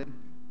faint-hearted.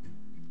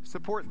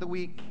 Support the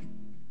weak.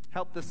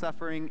 Help the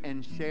suffering,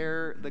 and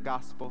share the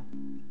gospel.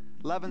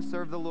 Love and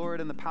serve the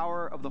Lord in the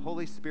power of the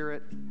Holy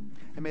Spirit.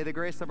 And may the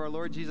grace of our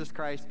Lord Jesus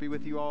Christ be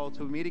with you all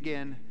till we meet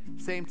again,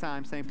 same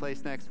time, same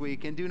place next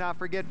week. And do not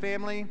forget,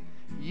 family,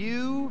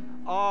 you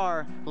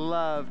are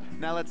loved.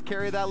 Now let's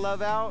carry that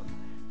love out.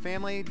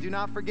 Family, do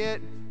not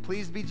forget,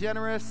 please be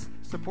generous.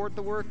 Support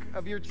the work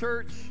of your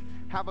church.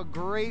 Have a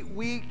great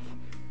week.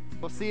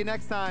 We'll see you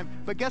next time.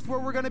 But guess where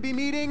we're going to be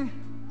meeting?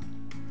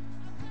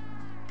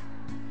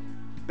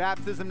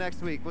 Baptism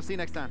next week. We'll see you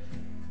next time.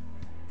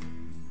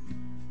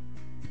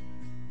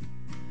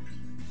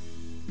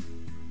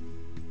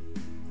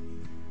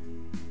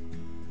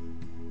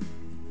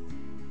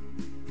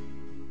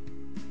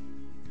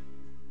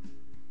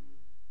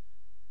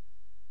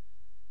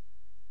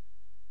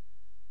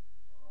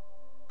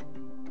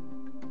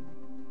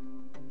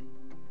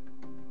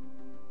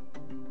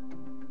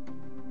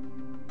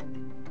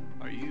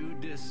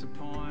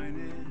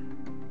 Disappointed?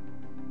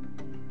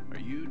 Are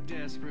you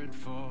desperate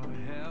for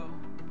help?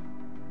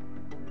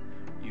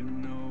 You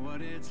know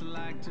what it's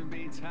like to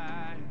be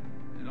tired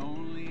and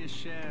only a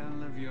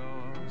shell of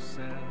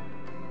yourself.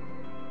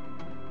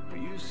 Or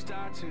you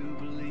start to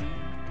believe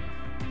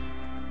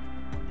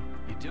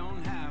you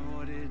don't have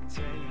what it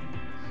takes.